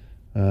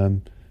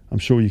 I'm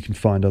sure you can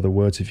find other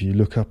words if you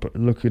look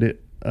at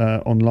it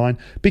online.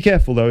 Be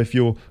careful though if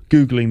you're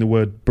Googling the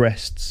word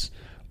breasts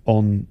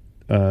on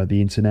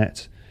the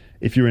internet.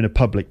 If you're in a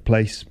public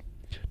place,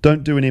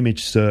 don't do an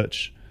image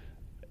search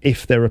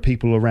if there are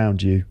people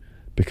around you,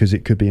 because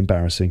it could be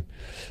embarrassing.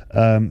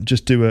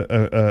 Just do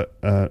a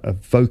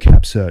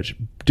vocab search.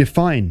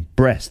 Define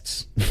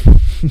breasts.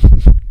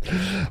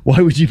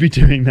 Why would you be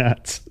doing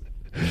that?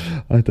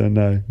 I don't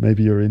know.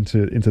 Maybe you're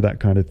into that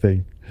kind of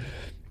thing.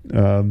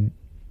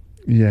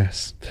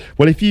 Yes.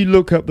 Well, if you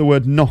look up the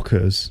word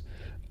knockers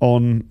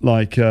on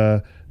like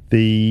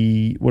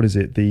the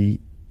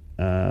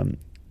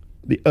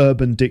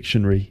Urban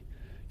Dictionary,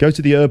 go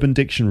to the Urban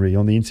Dictionary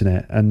on the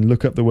internet and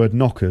look up the word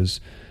knockers.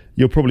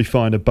 You'll probably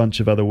find a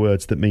bunch of other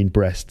words that mean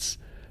breasts.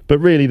 But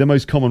really, the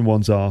most common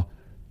ones are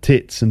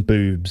tits and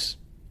boobs,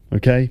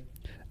 okay?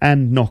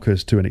 And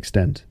knockers to an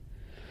extent.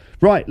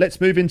 Right, let's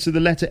move into the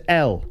letter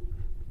L.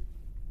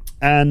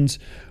 And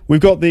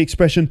we've got the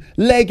expression,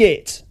 leg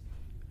it.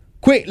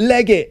 Quick,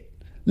 leg it.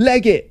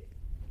 Leg it.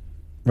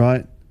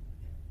 Right?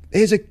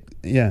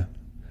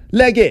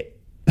 Leg it.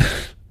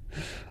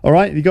 All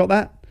right, you got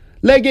that?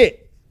 Leg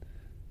it.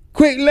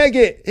 Quick, leg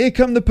it. Here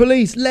come the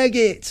police. Leg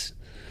it.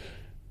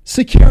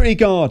 Security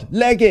guard,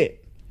 leg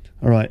it.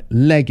 All right,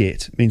 leg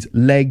it means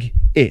leg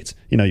it.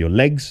 You know, your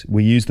legs,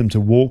 we use them to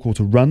walk or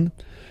to run.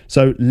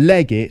 So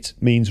leg it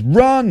means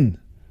run.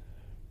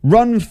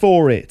 Run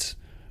for it.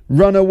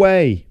 Run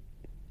away.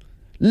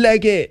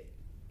 Leg it.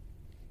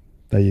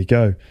 There you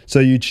go. So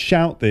you'd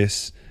shout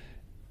this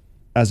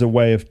as a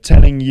way of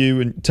telling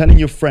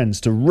your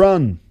friends to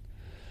run.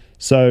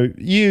 So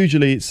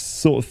usually it's the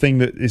sort of thing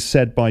that is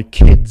said by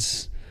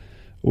kids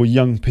or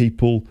young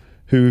people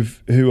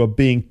who are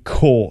being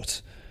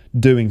caught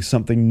doing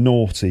something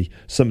naughty,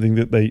 something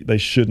that they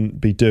shouldn't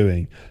be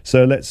doing.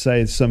 So let's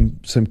say some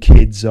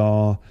kids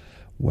are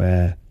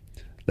when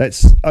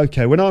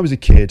I was a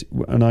kid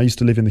and I used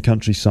to live in the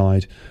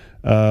countryside,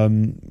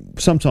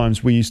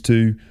 sometimes we used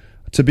to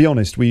be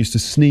honest, we used to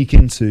sneak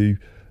into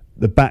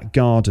the back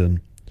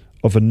garden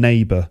of a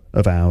neighbour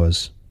of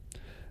ours.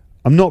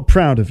 I'm not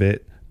proud of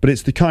it, but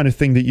it's the kind of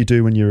thing that you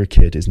do when you're a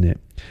kid, isn't it?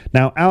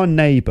 Now, our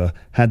neighbour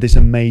had this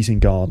amazing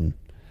garden.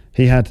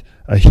 He had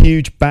a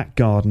huge back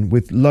garden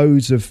with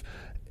loads of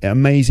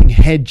amazing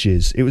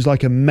hedges. It was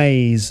like a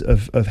maze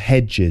of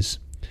hedges,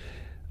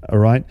 all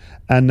right?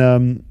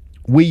 And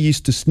we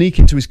used to sneak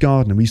into his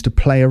garden and we used to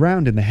play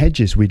around in the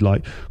hedges. We'd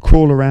like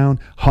crawl around,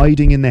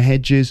 hiding in the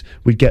hedges.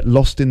 We'd get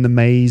lost in the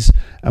maze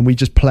and we'd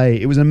just play.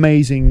 It was an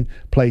amazing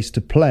place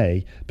to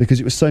play because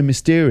it was so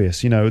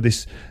mysterious. You know,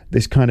 this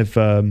kind of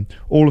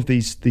all of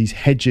these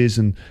hedges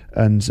and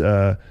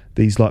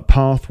these like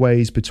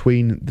pathways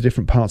between the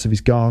different parts of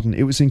his garden.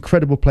 It was an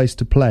incredible place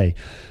to play.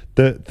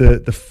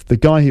 The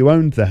guy who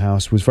owned the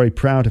house was very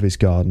proud of his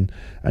garden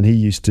and he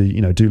used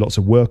to, do lots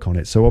of work on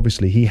it. So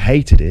obviously he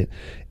hated it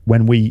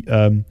when we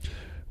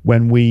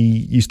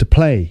used to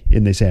play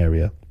in this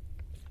area.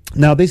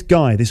 Now this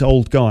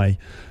old guy,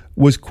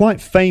 was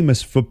quite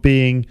famous for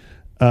being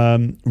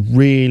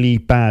really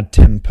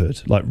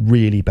bad-tempered,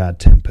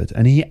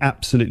 and he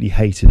absolutely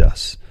hated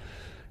us.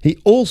 He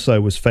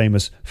also was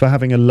famous for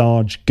having a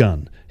large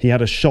gun. He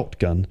had a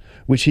shotgun,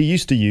 which he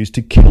used to use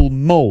to kill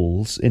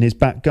moles in his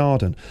back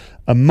garden.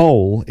 A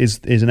mole is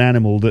an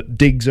animal that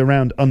digs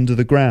around under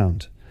the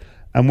ground.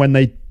 And when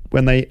they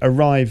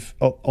arrive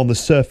on the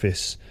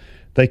surface,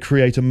 they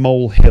create a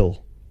mole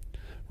hill,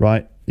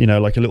 right?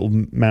 like a little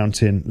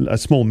mountain, a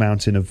small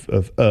mountain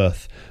of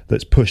earth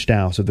that's pushed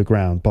out of the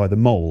ground by the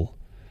mole.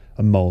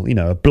 A mole,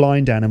 a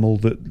blind animal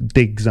that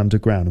digs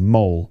underground, a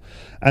mole.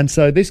 And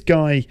so this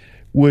guy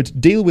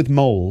would deal with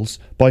moles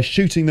by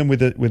shooting them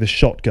with a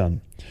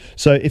shotgun.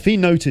 So if he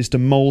noticed a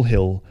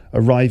molehill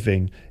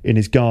arriving in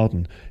his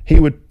garden, he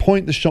would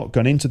point the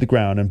shotgun into the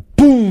ground and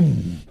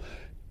boom,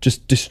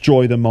 just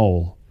destroy the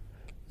mole.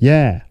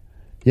 Yeah,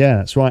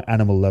 that's right,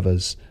 animal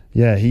lovers.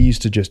 Yeah, he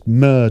used to just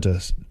murder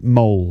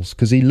moles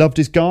because he loved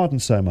his garden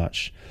so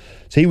much.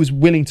 So he was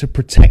willing to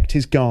protect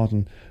his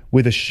garden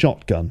with a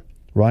shotgun,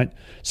 right?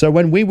 So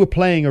when we were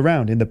playing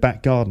around in the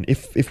back garden,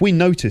 if we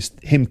noticed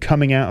him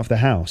coming out of the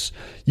house,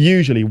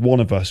 usually one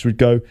of us would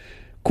go,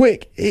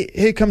 "Quick,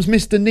 here comes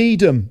Mr.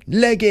 Needham,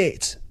 leg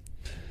it."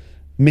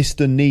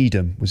 Mr.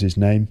 Needham was his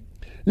name.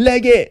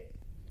 Leg it.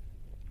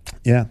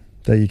 Yeah,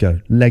 there you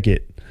go, leg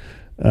it.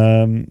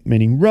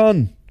 Meaning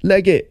run,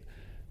 leg it.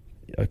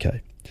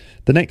 Okay.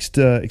 The next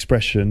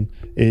expression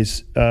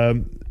is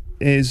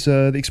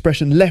the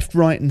expression left,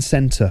 right and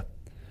centre.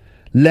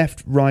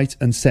 Left, right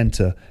and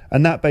centre.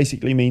 And that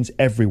basically means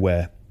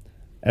everywhere.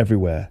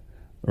 Everywhere.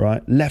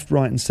 Right? Left,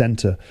 right and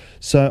centre.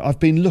 So I've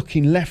been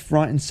looking left,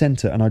 right and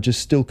centre and I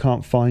just still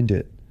can't find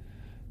it.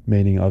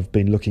 Meaning I've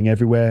been looking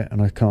everywhere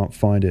and I can't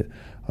find it.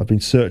 I've been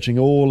searching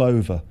all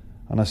over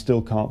and I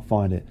still can't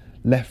find it.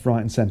 Left,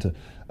 right and centre.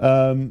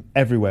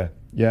 Everywhere.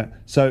 Yeah.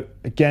 So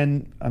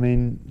again, I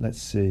mean,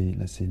 let's see.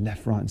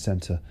 Left, right, and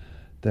centre.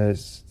 There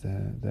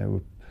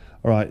were.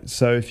 All right.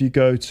 So if you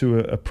go to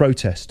a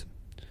protest,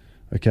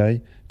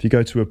 okay. If you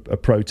go to a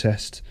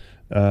protest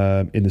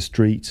in the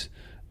street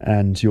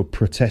and you're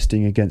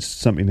protesting against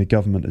something the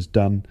government has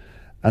done,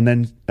 and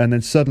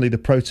then suddenly the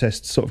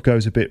protest sort of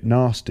goes a bit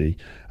nasty,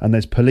 and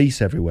there's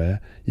police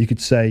everywhere. You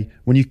could say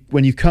when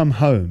you come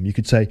home, you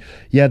could say,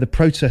 yeah, the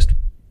protest,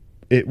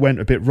 it went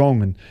a bit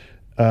wrong and.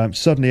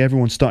 Suddenly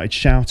everyone started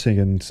shouting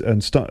and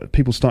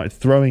people started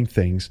throwing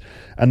things,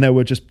 and there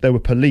were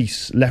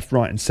police left,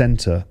 right and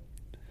centre,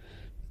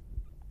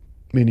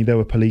 meaning there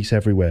were police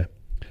everywhere.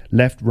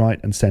 Left, right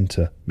and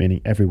centre,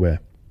 meaning everywhere.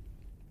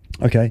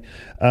 Okay,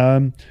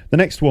 the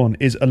next one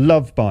is a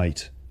love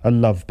bite. A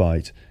love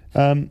bite.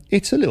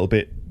 It's a little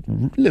bit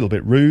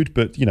rude,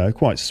 but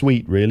quite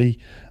sweet really.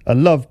 A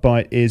love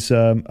bite is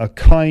a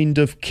kind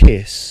of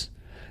kiss.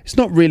 It's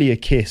not really a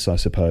kiss, I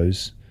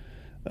suppose.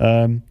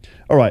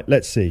 All right,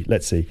 let's see.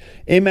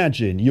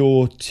 Imagine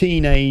your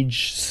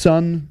teenage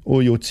son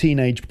or your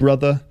teenage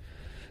brother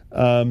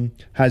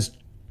has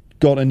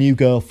got a new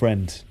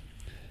girlfriend.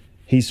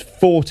 He's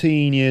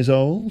 14 years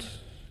old.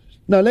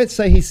 No, let's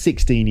say he's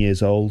 16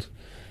 years old,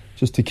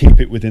 just to keep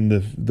it within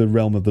the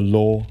realm of the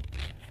law.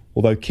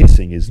 Although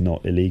kissing is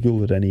not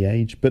illegal at any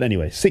age. But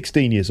anyway,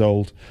 16 years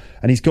old,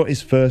 and he's got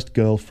his first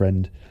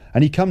girlfriend.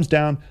 And he comes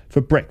down for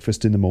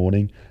breakfast in the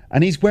morning,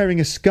 and he's wearing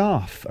a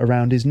scarf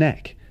around his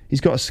neck. He's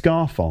got a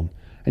scarf on.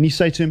 And you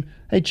say to him,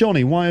 "Hey,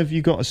 Johnny, why have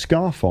you got a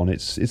scarf on?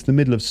 It's the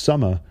middle of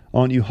summer.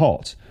 Aren't you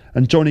hot?"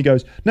 And Johnny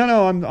goes,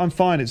 "No, I'm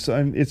fine.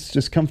 It's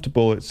just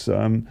comfortable. It's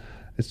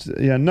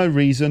no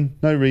reason.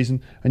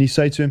 And you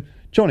say to him,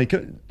 "Johnny,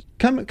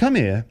 come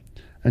here."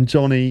 And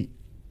Johnny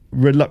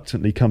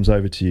reluctantly comes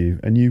over to you,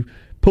 and you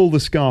pull the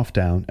scarf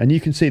down, and you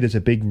can see there's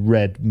a big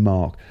red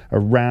mark, a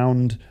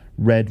round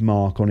red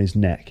mark on his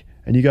neck.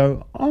 And you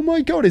go, "Oh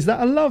my God, is that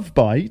a love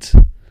bite?"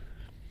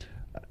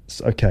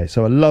 Okay,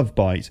 so a love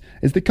bite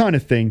is the kind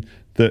of thing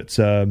that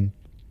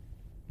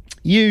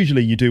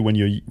usually you do when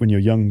you're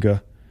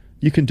younger.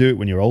 You can do it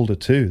when you're older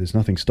too. There's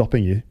nothing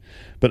stopping you.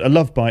 But a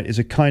love bite is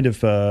a kind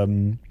of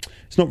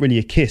it's not really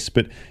a kiss,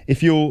 but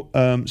if you're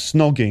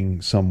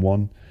snogging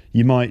someone,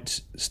 you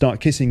might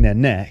start kissing their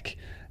neck,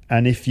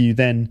 and if you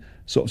then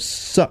sort of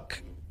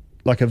suck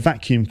like a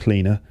vacuum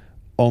cleaner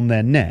on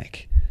their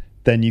neck,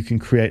 then you can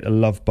create a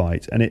love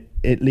bite, and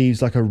it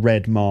leaves like a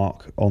red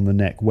mark on the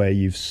neck where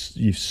you've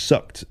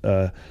sucked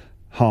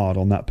hard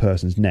on that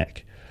person's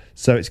neck.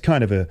 So it's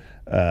kind of a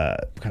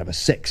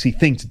sexy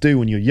thing to do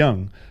when you're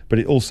young, but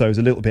it also is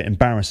a little bit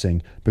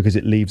embarrassing because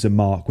it leaves a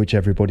mark which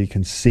everybody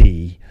can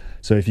see.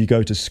 So if you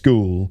go to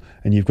school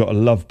and you've got a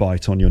love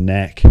bite on your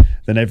neck,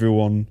 then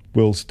everyone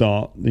will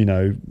start,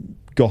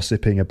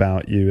 gossiping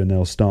about you, and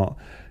they'll start,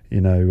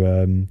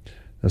 they'll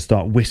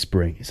start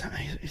whispering. Look at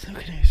it,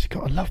 he's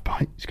got a love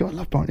bite. He's got a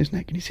love bite on his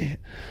neck. Can you see it?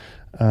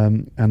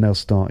 And they'll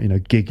start,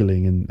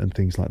 giggling and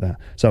things like that.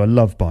 So a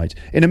love bite.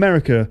 In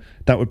America,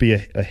 that would be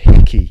a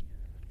hickey.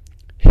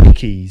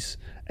 Hickeys,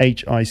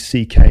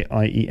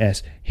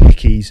 Hickies.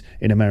 Hickeys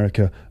in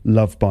America,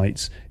 love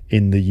bites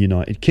in the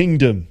United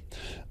Kingdom.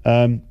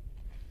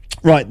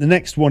 Right, the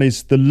next one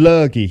is the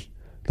lurgy.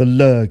 The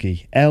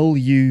lurgy,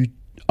 Lurgy.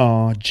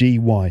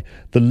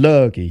 The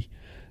lurgy.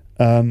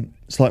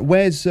 It's like,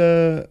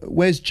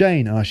 where's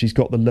Jane? She's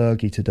got the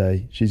lurgy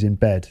today. She's in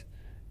bed.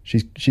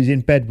 She's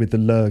in bed with the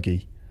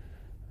lurgy.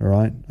 All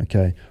right,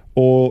 okay.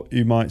 Or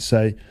you might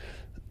say,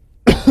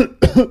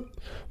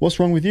 "What's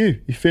wrong with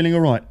you? You feeling all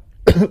right?"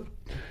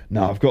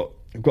 "No, I've got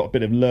a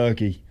bit of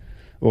lurgy,"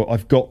 or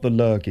 "I've got the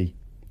lurgy."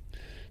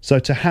 So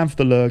to have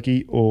the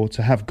lurgy or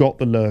to have got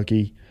the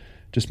lurgy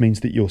just means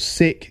that you're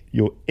sick,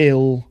 you're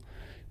ill.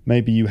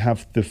 Maybe you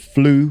have the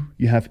flu,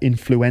 you have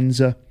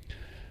influenza.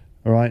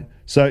 All right.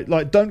 So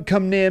like, don't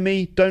come near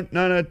me. Don't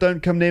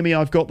come near me.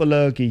 I've got the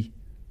lurgy.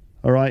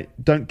 All right.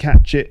 Don't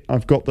catch it.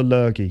 I've got the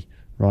lurgy.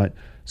 Right.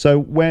 So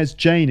where's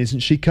Jane? Isn't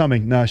she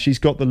coming? No, she's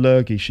got the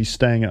lurgy. She's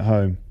staying at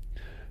home.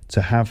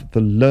 To have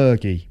the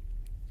lurgy.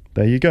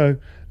 There you go.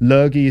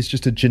 Lurgy is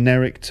just a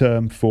generic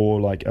term for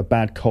like a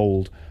bad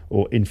cold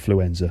or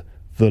influenza.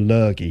 The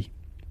lurgy.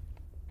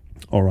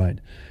 All right.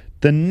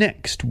 The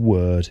next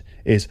word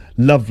is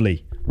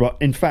lovely. Right.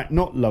 In fact,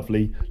 not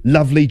lovely.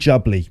 Lovely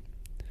jubbly.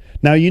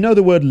 Now, you know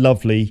the word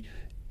lovely.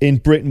 In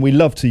Britain, we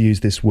love to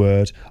use this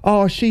word.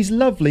 Oh, she's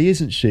lovely,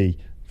 isn't she?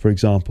 For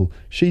example,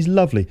 she's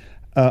lovely.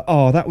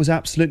 Oh, that was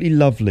absolutely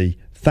lovely.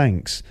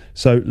 Thanks.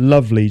 So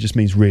lovely just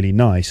means really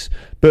nice.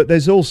 But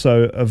there's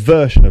also a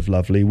version of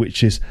lovely,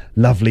 which is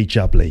lovely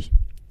jubbly.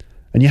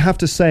 And you have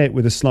to say it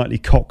with a slightly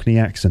Cockney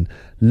accent.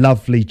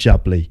 Lovely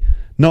jubbly.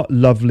 Not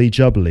lovely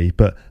jubbly,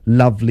 but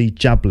lovely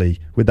jubbly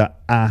with that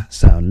ah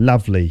sound.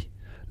 Lovely.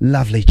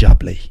 Lovely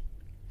jubbly.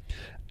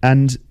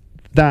 And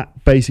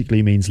that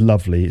basically means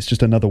lovely. It's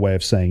just another way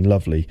of saying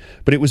lovely.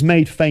 But it was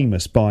made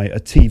famous by a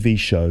TV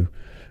show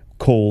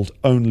called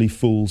Only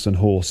Fools and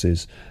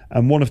Horses.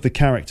 And one of the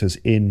characters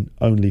in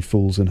Only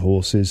Fools and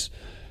Horses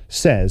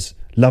says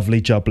lovely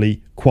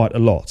jubbly quite a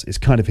lot. It's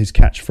kind of his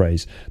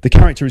catchphrase. The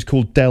character is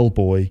called Del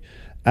Boy,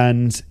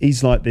 and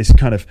he's like this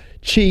kind of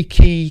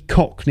cheeky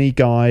Cockney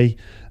guy,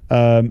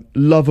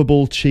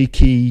 lovable,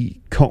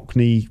 cheeky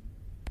Cockney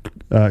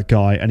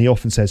guy, and he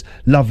often says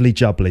lovely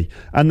jubbly,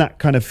 and that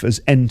kind of has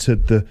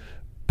entered the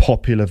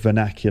popular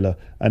vernacular,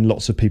 and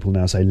lots of people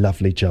now say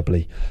lovely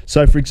jubbly.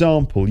 So for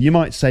example, you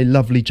might say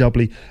lovely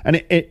jubbly,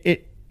 and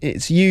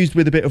it's used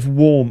with a bit of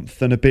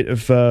warmth and a bit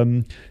of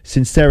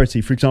sincerity.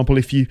 For example,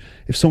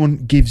 if someone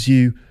gives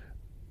you,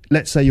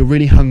 let's say you're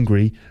really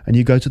hungry and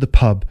you go to the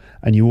pub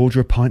and you order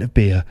a pint of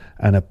beer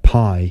and a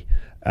pie,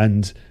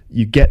 and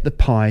you get the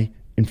pie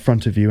in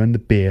front of you and the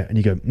beer, and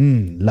you go,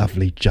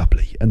 lovely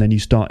jubbly, and then you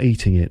start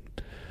eating it.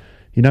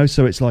 You know,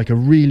 so it's like a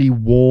really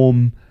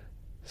warm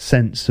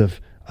sense of,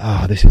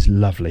 this is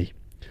lovely.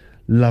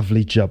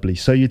 Lovely jubbly.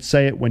 So you'd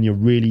say it when you're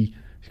really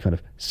kind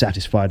of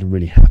satisfied and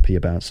really happy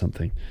about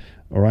something.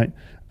 All right.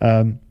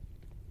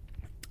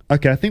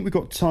 Okay, I think we've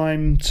got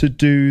time to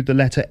do the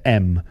letter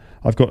M.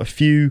 I've got a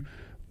few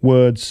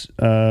words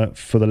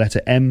for the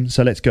letter M,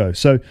 so let's go.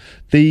 So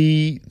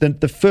the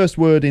first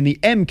word in the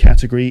M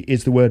category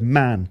is the word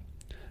man.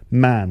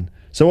 Man.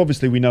 So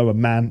obviously we know a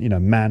man,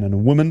 man and a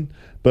woman,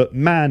 but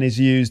man is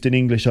used in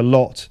English a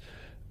lot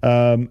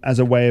as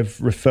a way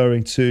of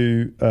referring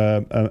to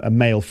a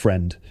male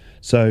friend.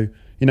 So,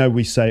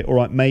 we say, all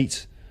right,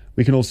 mate.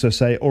 We can also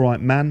say, all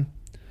right, man.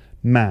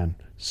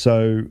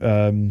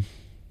 So,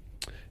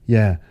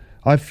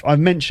 I've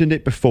mentioned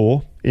it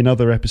before in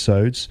other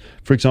episodes.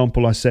 For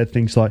example, I said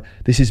things like,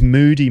 this is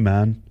moody,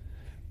 man.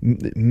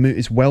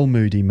 It's well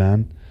moody,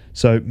 man.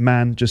 So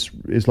man just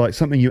is like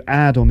something you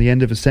add on the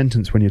end of a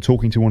sentence when you're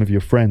talking to one of your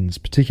friends,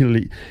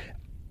 particularly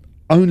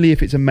only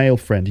if it's a male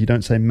friend. You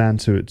don't say man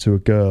to a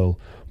girl.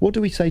 What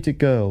do we say to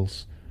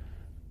girls?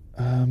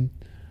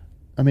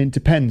 It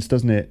depends,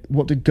 doesn't it?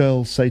 What do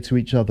girls say to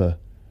each other?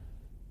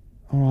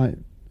 All right.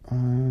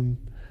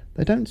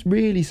 They don't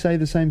really say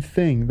the same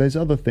thing. There's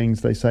other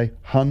things they say.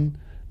 Hun,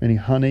 meaning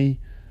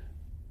honey.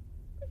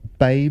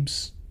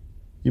 Babes,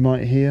 you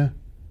might hear.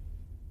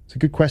 It's a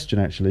good question,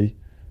 actually.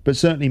 But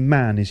certainly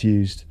man is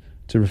used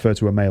to refer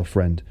to a male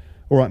friend.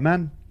 All right,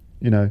 man.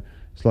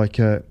 It's like,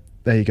 there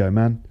you go,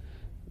 man.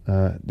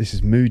 This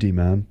is moody,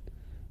 man.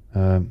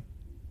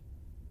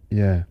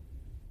 Yeah.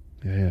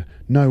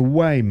 No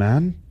way,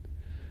 man.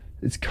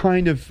 It's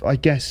kind of, I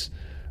guess,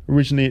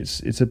 originally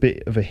it's a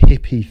bit of a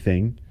hippie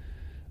thing.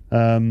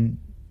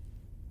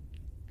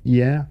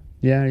 Yeah.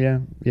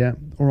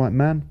 All right,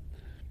 man.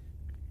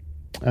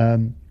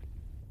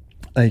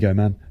 There you go,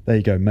 man. There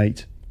you go,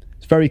 mate.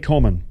 It's very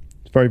common.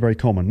 It's very, very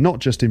common. Not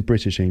just in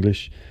British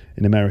English.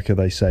 In America,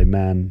 they say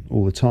man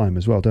all the time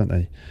as well, don't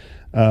they?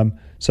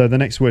 So the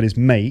next word is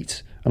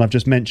mate, and I've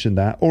just mentioned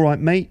that. All right,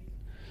 mate.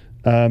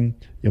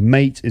 Your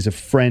mate is a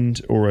friend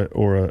or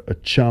a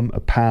chum, a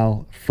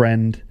pal,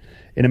 friend.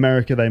 In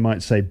America, they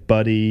might say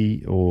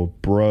buddy or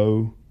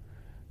bro.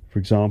 For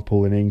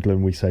example, in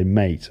England, we say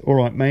mate. All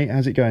right, mate.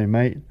 How's it going,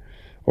 mate?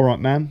 All right,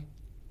 man.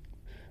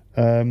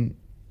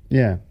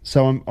 Yeah.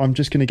 So I'm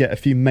just going to get a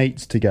few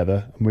mates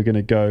together, and we're going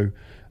to go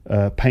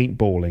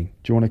paintballing.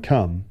 Do you want to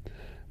come?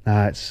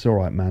 Nah, it's all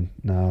right, man.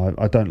 No,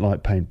 I don't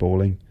like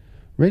paintballing.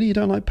 Really, you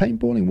don't like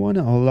paintballing? Why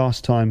not? Oh,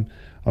 last time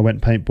I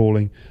went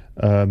paintballing,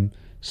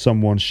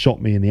 someone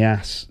shot me in the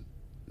ass.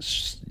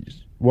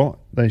 What?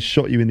 They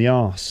shot you in the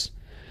arse?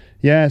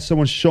 Yeah,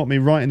 someone shot me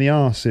right in the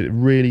arse. It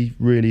really,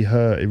 really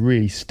hurt. It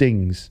really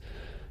stings.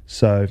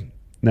 So,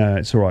 no,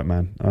 it's all right,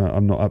 man.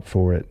 I'm not up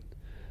for it.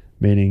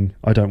 Meaning,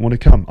 I don't want to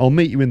come. I'll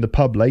meet you in the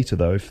pub later,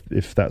 though,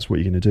 if that's what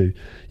you're going to do.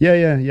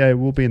 Yeah,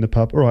 we'll be in the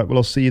pub. All right, well,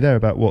 I'll see you there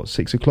about,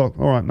 6 o'clock?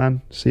 All right,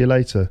 man, see you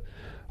later.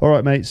 All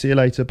right, mate, see you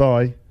later,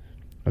 bye.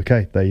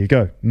 Okay, there you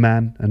go.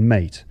 Man and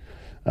mate.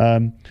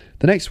 The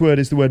next word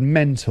is the word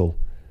mental.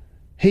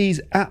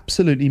 He's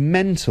absolutely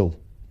mental,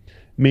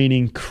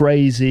 meaning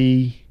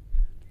crazy.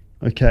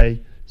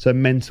 Okay, so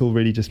mental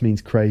really just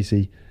means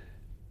crazy.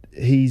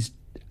 He's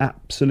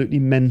absolutely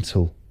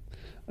mental.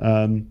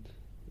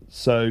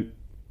 So,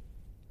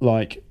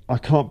 like, I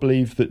can't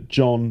believe that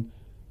John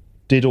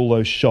did all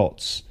those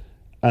shots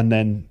and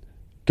then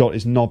got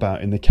his knob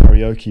out in the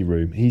karaoke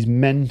room. He's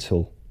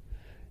mental.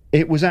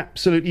 It was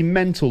absolutely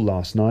mental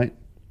last night.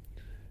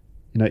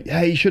 You know,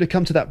 hey, you should have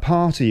come to that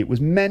party. It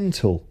was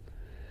mental,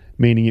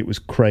 meaning it was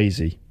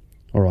crazy.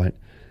 All right.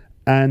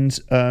 And,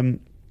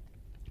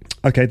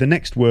 okay, the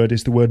next word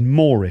is the word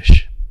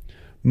Moorish.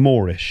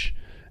 Moorish.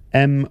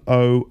 M-O-R-I-S-H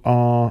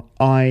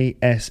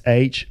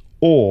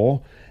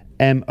or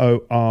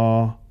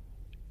M-O-R-E-I-S-H.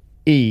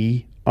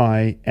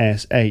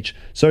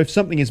 So if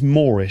something is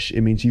Moorish,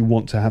 it means you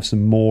want to have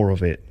some more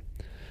of it.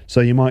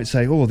 So you might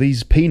say, oh,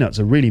 these peanuts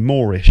are really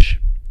Moorish.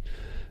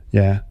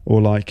 Yeah.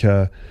 Or like,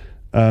 do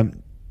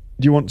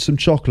you want some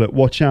chocolate?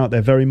 Watch out,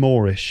 they're very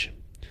Moorish.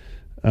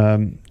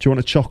 Do you want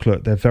a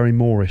chocolate? They're very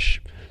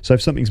Moorish. So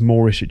if something's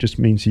Moorish, it just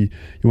means you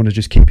want to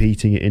just keep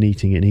eating it and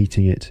eating it and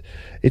eating it.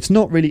 It's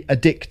not really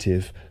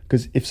addictive,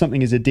 because if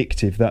something is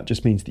addictive, that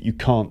just means that you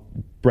can't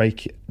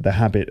break the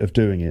habit of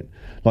doing it.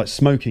 Like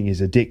smoking is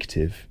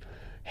addictive.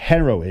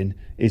 Heroin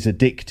is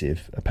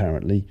addictive,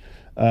 apparently.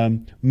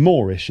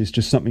 Moorish is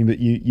just something that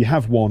you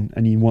have one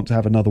and you want to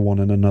have another one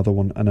and another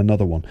one and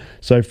another one.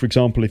 So, for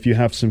example, if you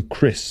have some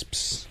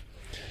crisps,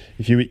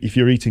 if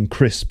you're eating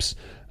crisps,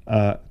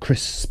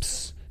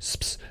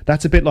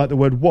 that's a bit like the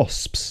word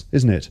wasps,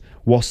 isn't it?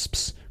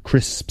 Wasps,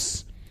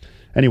 crisps.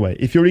 Anyway,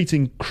 if you're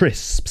eating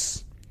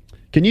crisps,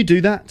 can you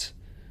do that?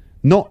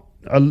 Not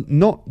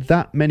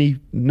that many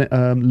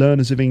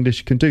learners of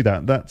English can do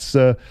that. That's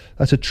a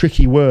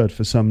tricky word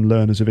for some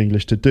learners of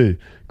English to do.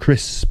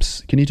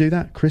 Crisps. Can you do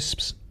that?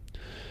 Crisps.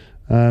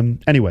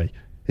 Anyway,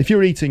 if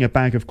you're eating a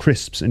bag of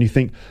crisps and you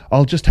think,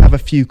 I'll just have a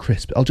few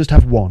crisps. I'll just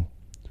have one.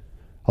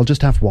 I'll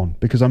just have one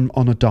because I'm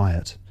on a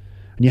diet.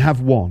 And you have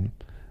one.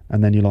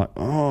 And then you're like,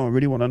 oh, I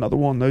really want another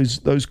one.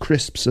 Those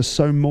crisps are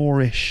so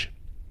Moorish.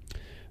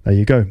 There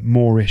you go,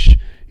 Moorish.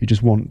 You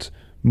just want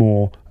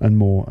more and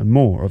more and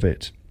more of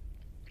it.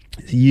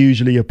 It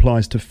usually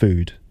applies to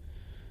food.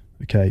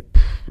 Okay,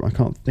 I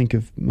can't think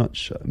of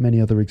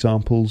many other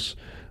examples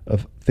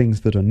of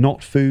things that are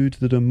not food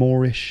that are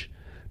Moorish.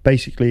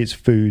 Basically, it's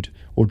food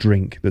or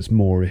drink that's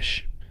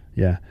Moorish.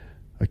 Yeah,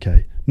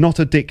 okay. Not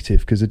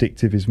addictive, because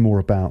addictive is more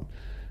about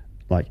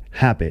like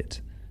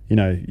habit. You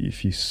know,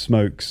 if you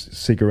smoke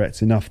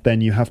cigarettes enough,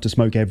 then you have to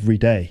smoke every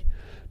day.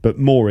 But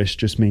Moorish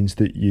just means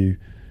that you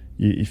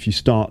if you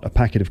start a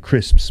packet of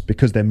crisps,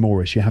 because they're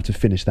Moorish, you have to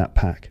finish that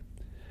pack.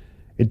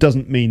 It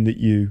doesn't mean that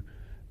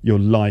your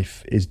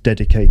life is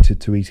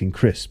dedicated to eating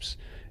crisps.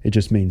 It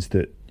just means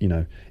that, you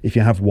know, if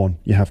you have one,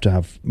 you have to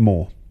have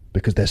more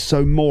because they're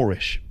so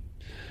Moorish.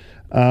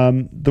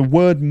 The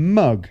word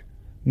mug,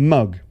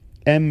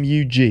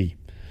 M-U-G.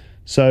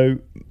 So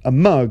a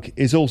mug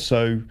is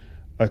also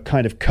a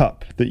kind of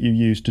cup that you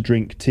use to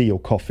drink tea or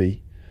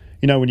coffee.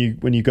 You know, when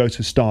you go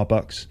to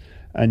Starbucks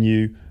and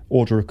you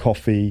order a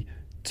coffee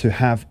to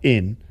have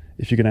in,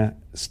 if you're going to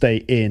stay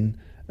in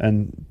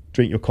and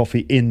drink your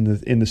coffee in the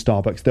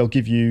Starbucks, they'll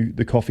give you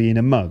the coffee in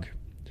a mug,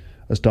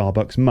 a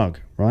Starbucks mug,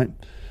 right?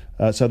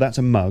 So that's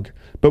a mug.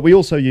 But we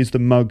also use the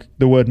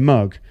word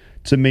mug,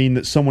 to mean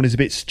that someone is a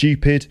bit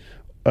stupid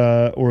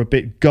or a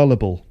bit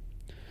gullible.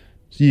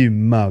 So you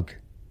mug.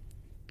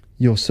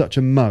 You're such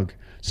a mug.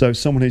 So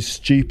someone who's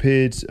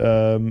stupid,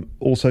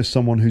 also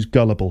someone who's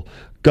gullible.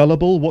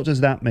 Gullible, what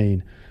does that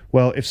mean?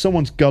 Well, if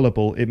someone's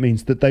gullible, it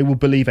means that they will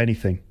believe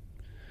anything,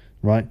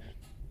 right?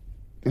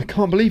 I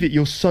can't believe it,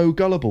 you're so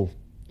gullible,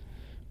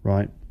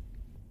 right?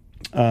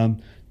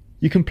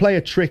 You can play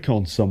a trick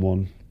on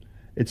someone.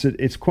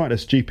 It's quite a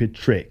stupid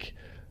trick,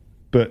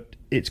 but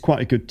it's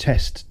quite a good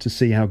test to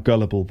see how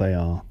gullible they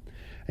are.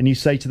 And you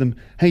say to them,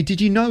 hey,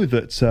 did you know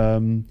that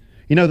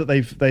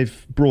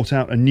they've brought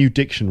out a new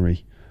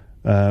dictionary?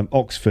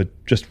 Oxford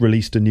just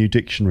released a new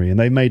dictionary and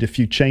they made a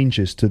few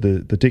changes to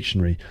the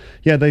dictionary.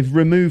 Yeah, they've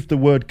removed the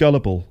word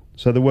gullible.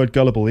 So the word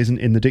gullible isn't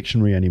in the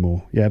dictionary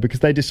anymore. Yeah, because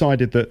they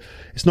decided that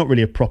it's not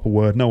really a proper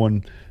word. No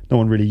one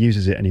really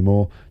uses it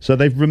anymore. So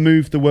they've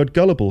removed the word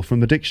gullible from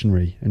the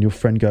dictionary. And your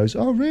friend goes,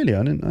 oh, really?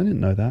 I didn't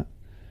know that.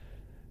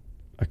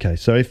 Okay,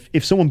 so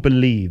if someone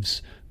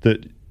believes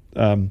that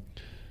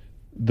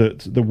that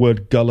the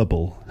word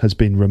gullible has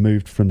been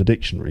removed from the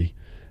dictionary,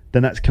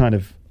 then that's kind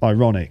of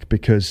ironic,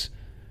 because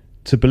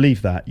to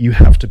believe that, you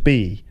have to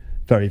be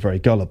very, very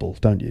gullible,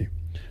 don't you?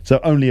 So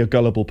only a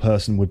gullible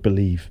person would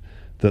believe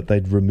that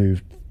they'd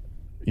removed,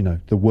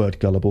 the word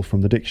gullible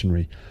from the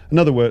dictionary.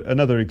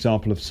 Another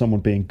example of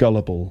someone being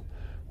gullible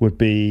would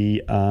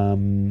be,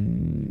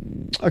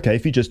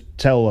 if you just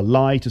tell a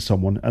lie to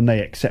someone and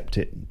they accept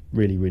it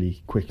really,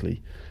 really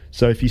quickly.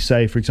 So if you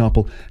say, for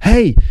example,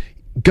 hey,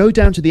 go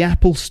down to the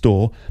Apple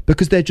store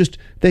because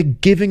they're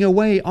giving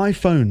away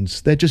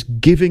iPhones. They're just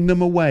giving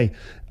them away.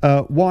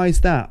 Why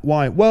is that?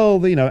 Why?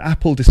 Well,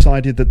 Apple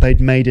decided that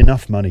they'd made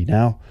enough money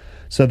now,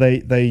 so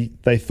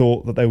they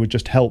thought that they would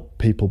just help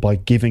people by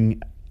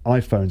giving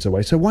iPhones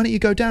away. So why don't you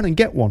go down and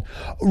get one?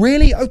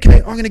 Really? Okay,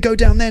 I'm going to go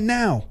down there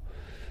now.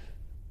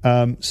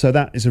 So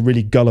that is a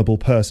really gullible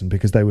person,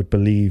 because they would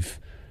believe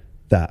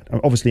that.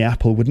 Obviously,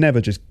 Apple would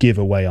never just give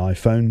away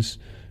iPhones.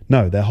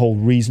 No, their whole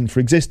reason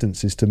for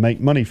existence is to make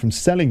money from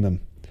selling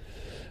them.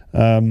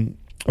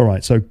 All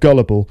right, so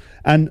gullible.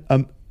 And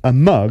a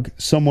mug,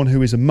 someone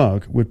who is a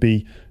mug, would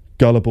be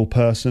gullible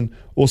person,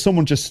 or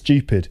someone just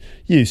stupid.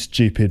 You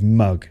stupid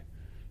mug.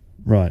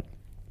 Right.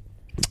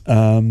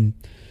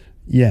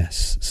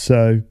 Yes,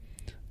 so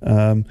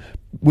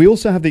we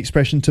also have the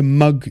expression to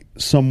mug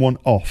someone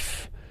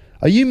off.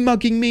 Are you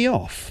mugging me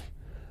off?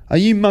 Are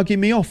you mugging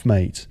me off,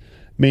 mate?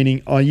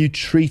 Meaning, are you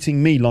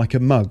treating me like a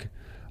mug?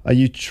 Are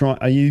you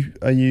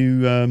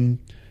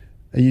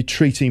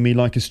treating me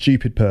like a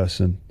stupid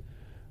person?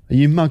 Are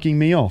you mugging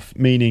me off?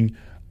 Meaning,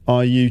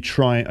 are you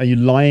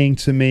lying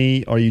to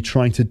me? Are you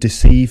trying to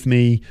deceive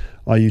me?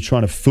 Are you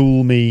trying to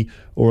fool me?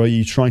 Or are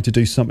you trying to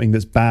do something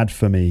that's bad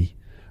for me?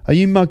 Are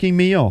you mugging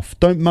me off?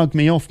 Don't mug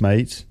me off,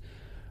 mate.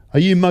 Are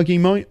you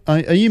mugging me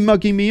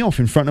off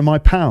in front of my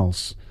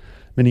pals?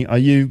 Meaning, are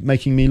you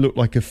making me look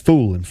like a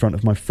fool in front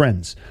of my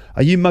friends?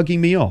 Are you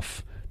mugging me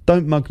off?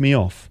 Don't mug me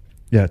off.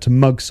 Yeah, to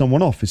mug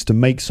someone off is to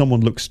make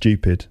someone look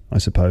stupid, I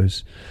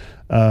suppose.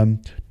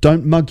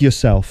 Don't mug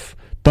yourself.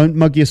 Don't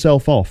mug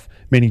yourself off,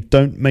 meaning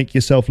don't make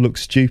yourself look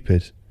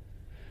stupid.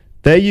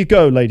 There you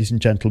go, ladies and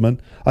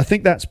gentlemen. I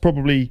think that's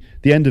probably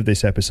the end of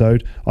this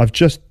episode. I've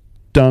just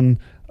done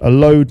a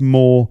load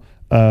more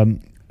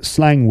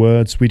slang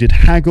words. We did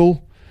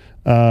haggle,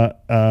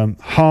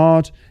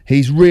 hard.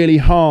 He's really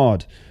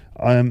hard.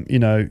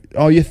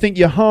 Oh, you think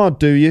you're hard,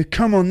 do you?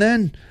 Come on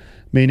then.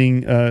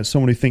 Meaning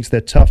someone who thinks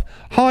they're tough.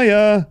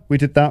 Hiya! We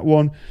did that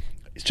one.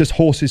 It's just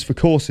horses for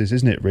courses,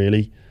 isn't it,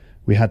 really?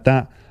 We had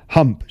that.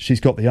 Hump.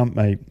 She's got the hump,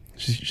 mate.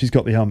 She's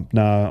got the hump.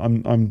 No,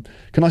 I'm.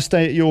 Can I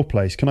stay at your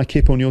place? Can I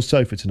kip on your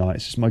sofa tonight?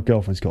 It's just my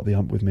girlfriend's got the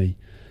hump with me.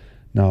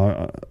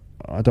 No,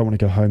 I don't want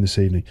to go home this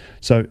evening.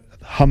 So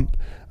hump,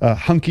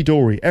 hunky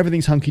dory.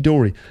 Everything's hunky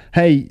dory.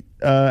 Hey,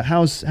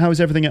 how is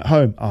everything at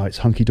home? Oh, it's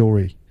hunky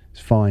dory. It's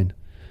fine.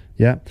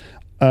 Yeah.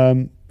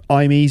 I'm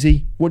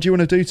easy. What do you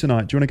want to do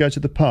tonight? Do you want to go to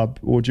the pub,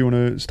 or do you want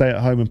to stay at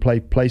home and play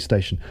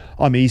PlayStation?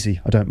 I'm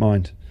easy. I don't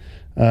mind.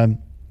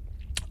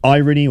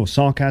 Irony or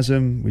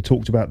sarcasm. We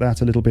talked about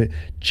that a little bit.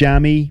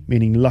 Jammy,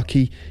 meaning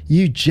lucky.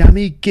 You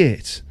jammy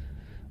git.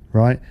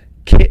 Right?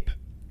 Kip.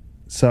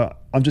 So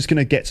I'm just going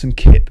to get some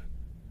kip,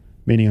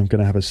 meaning I'm going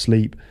to have a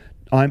sleep.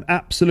 I'm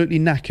absolutely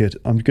knackered.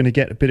 I'm going to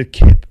get a bit of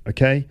kip.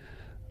 Okay?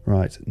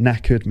 Right.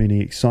 Knackered,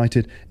 meaning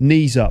excited.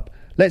 Knees up.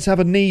 Let's have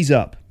a knees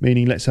up,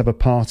 meaning let's have a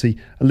party,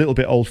 a little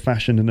bit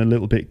old-fashioned and a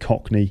little bit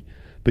cockney,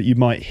 but you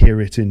might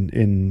hear it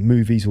in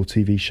movies or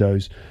TV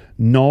shows.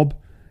 Knob,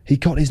 he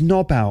got his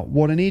knob out.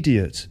 What an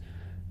idiot.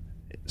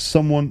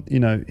 Someone, he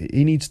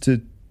needs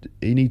to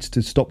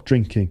stop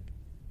drinking,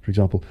 for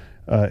example.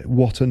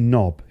 What a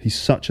knob. He's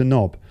such a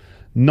knob.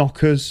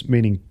 Knockers,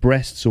 meaning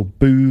breasts or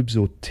boobs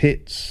or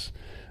tits.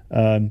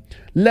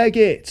 Leg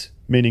it,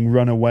 meaning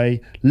run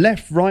away.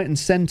 Left, right and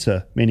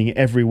centre, meaning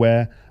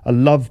everywhere. A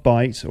love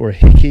bite or a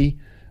hickey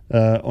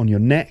on your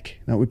neck.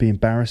 That would be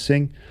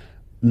embarrassing.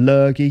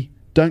 Lurgy.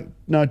 Don't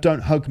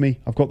hug me.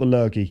 I've got the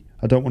lurgy.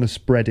 I don't want to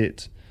spread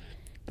it.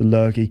 The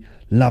lurgy.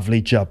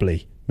 Lovely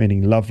jubbly,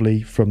 meaning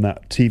lovely from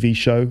that TV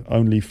show,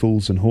 Only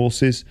Fools and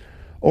Horses.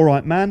 All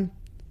right, man.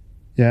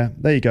 Yeah,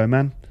 there you go,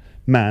 man.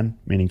 Man,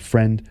 meaning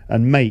friend.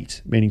 And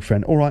mate, meaning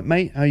friend. All right,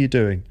 mate, how you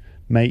doing?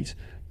 Mate.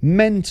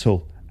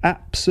 Mental.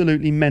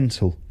 Absolutely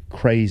mental.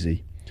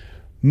 Crazy.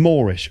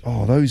 Moorish.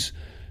 Oh, those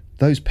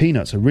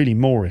peanuts are really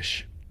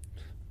Moorish.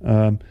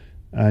 And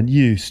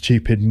you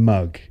stupid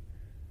mug.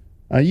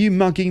 Are you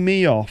mugging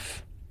me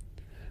off?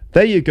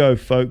 There you go,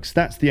 folks.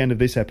 That's the end of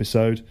this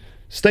episode.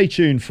 Stay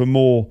tuned for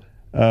more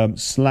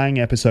slang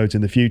episodes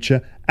in the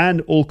future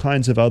and all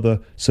kinds of other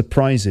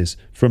surprises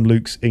from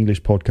Luke's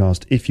English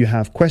podcast. If you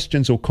have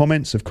questions or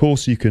comments, of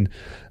course, you can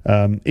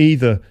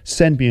either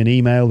send me an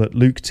email at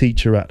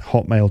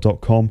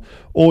luketeacher@hotmail.com,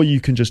 or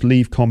you can just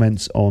leave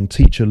comments on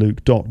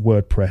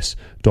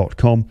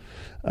teacherluke.wordpress.com.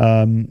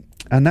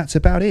 And that's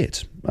about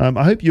it.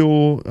 I hope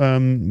you're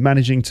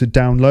managing to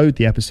download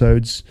the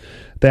episodes.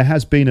 There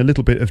has been a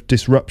little bit of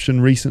disruption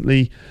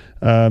recently.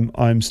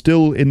 I'm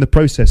still in the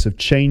process of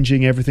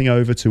changing everything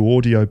over to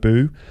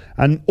Audioboo,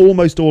 and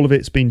almost all of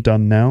it's been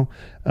done now.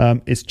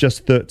 It's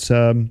just that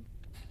I'm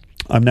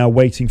now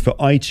waiting for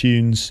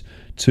iTunes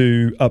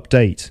to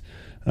update.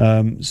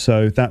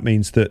 So that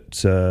means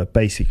that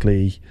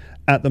basically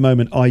at the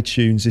moment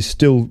iTunes is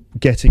still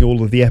getting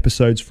all of the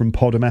episodes from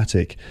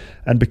Podomatic,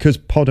 and because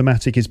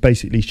Podomatic is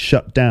basically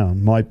shut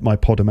down, my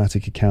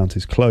Podomatic account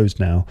is closed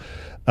now.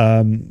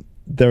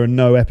 There are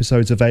no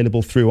episodes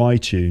available through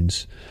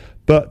iTunes,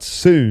 but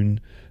soon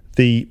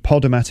the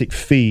Podomatic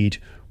feed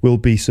will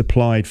be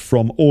supplied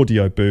from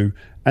Audioboo,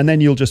 And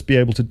then you'll just be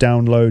able to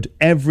download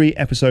every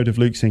episode of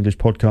Luke's English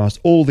Podcast,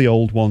 all the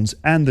old ones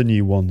and the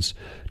new ones,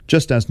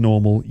 just as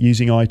normal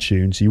using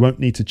iTunes. You won't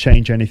need to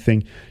change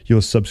anything.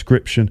 Your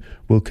subscription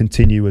will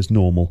continue as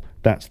normal.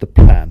 That's the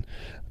plan.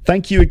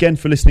 Thank you again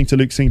for listening to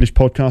Luke's English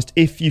Podcast.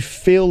 If you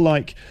feel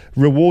like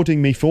rewarding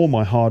me for all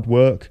my hard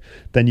work,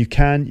 then you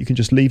can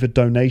just leave a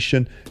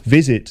donation.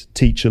 Visit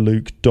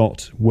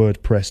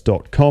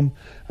teacherluke.wordpress.com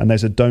and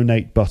there's a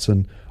donate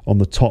button on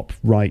the top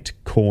right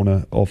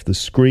corner of the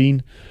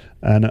screen.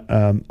 And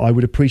I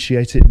would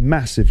appreciate it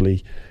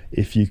massively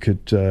if you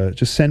could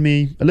just send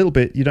me a little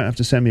bit. You don't have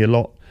to send me a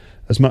lot,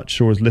 as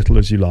much or as little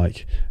as you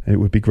like. It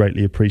would be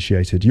greatly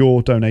appreciated.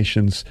 Your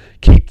donations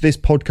keep this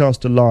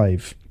podcast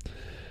alive.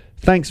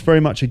 Thanks very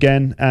much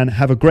again, and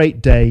have a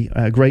great day,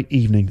 a great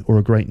evening, or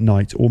a great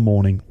night or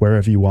morning,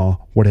 wherever you are,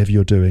 whatever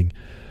you're doing.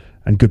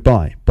 And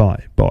goodbye.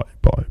 Bye.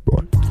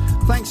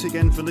 Thanks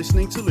again for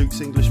listening to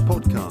Luke's English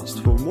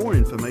Podcast. For more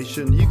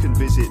information, you can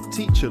visit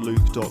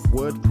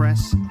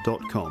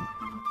teacherluke.wordpress.com.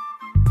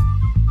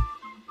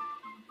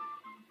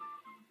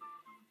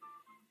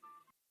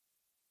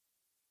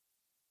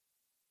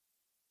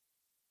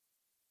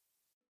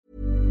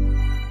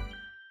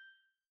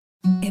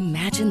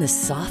 Imagine the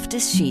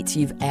softest sheets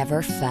you've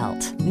ever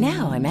felt.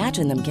 Now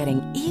imagine them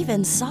getting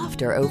even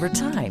softer over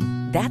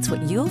time. That's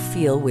what you'll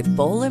feel with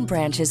Boll &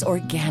 Branch's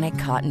organic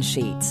cotton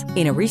sheets.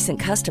 In a recent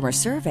customer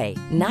survey,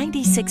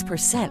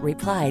 96%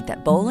 replied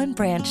that Boll &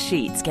 Branch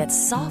sheets get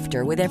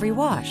softer with every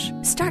wash.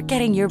 Start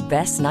getting your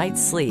best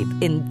night's sleep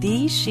in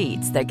these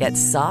sheets that get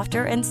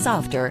softer and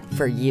softer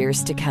for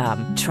years to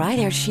come. Try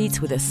their sheets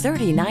with a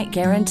 30-night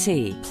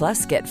guarantee.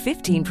 Plus, get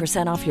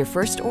 15% off your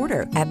first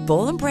order at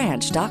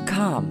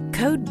bollandbranch.com.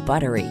 Code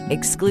BUTTERY.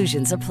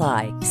 Exclusions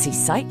apply. See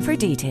site for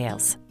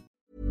details.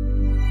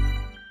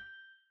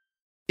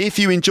 If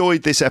you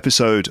enjoyed this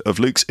episode of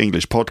Luke's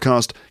English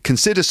Podcast,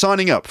 consider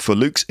signing up for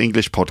Luke's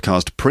English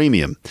Podcast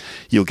Premium.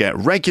 You'll get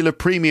regular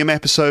premium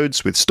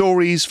episodes with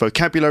stories,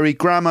 vocabulary,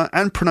 grammar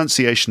and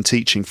pronunciation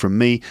teaching from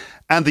me,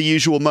 and the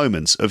usual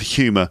moments of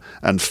humour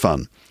and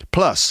fun.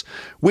 Plus,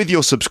 with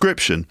your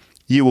subscription,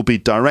 you will be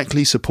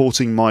directly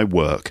supporting my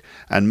work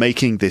and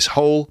making this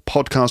whole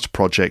podcast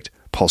project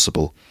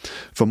possible.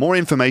 For more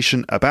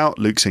information about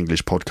Luke's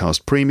English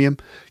Podcast Premium,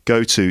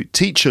 go to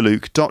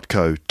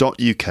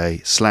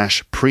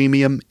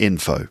teacherluke.co.uk/premium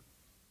info.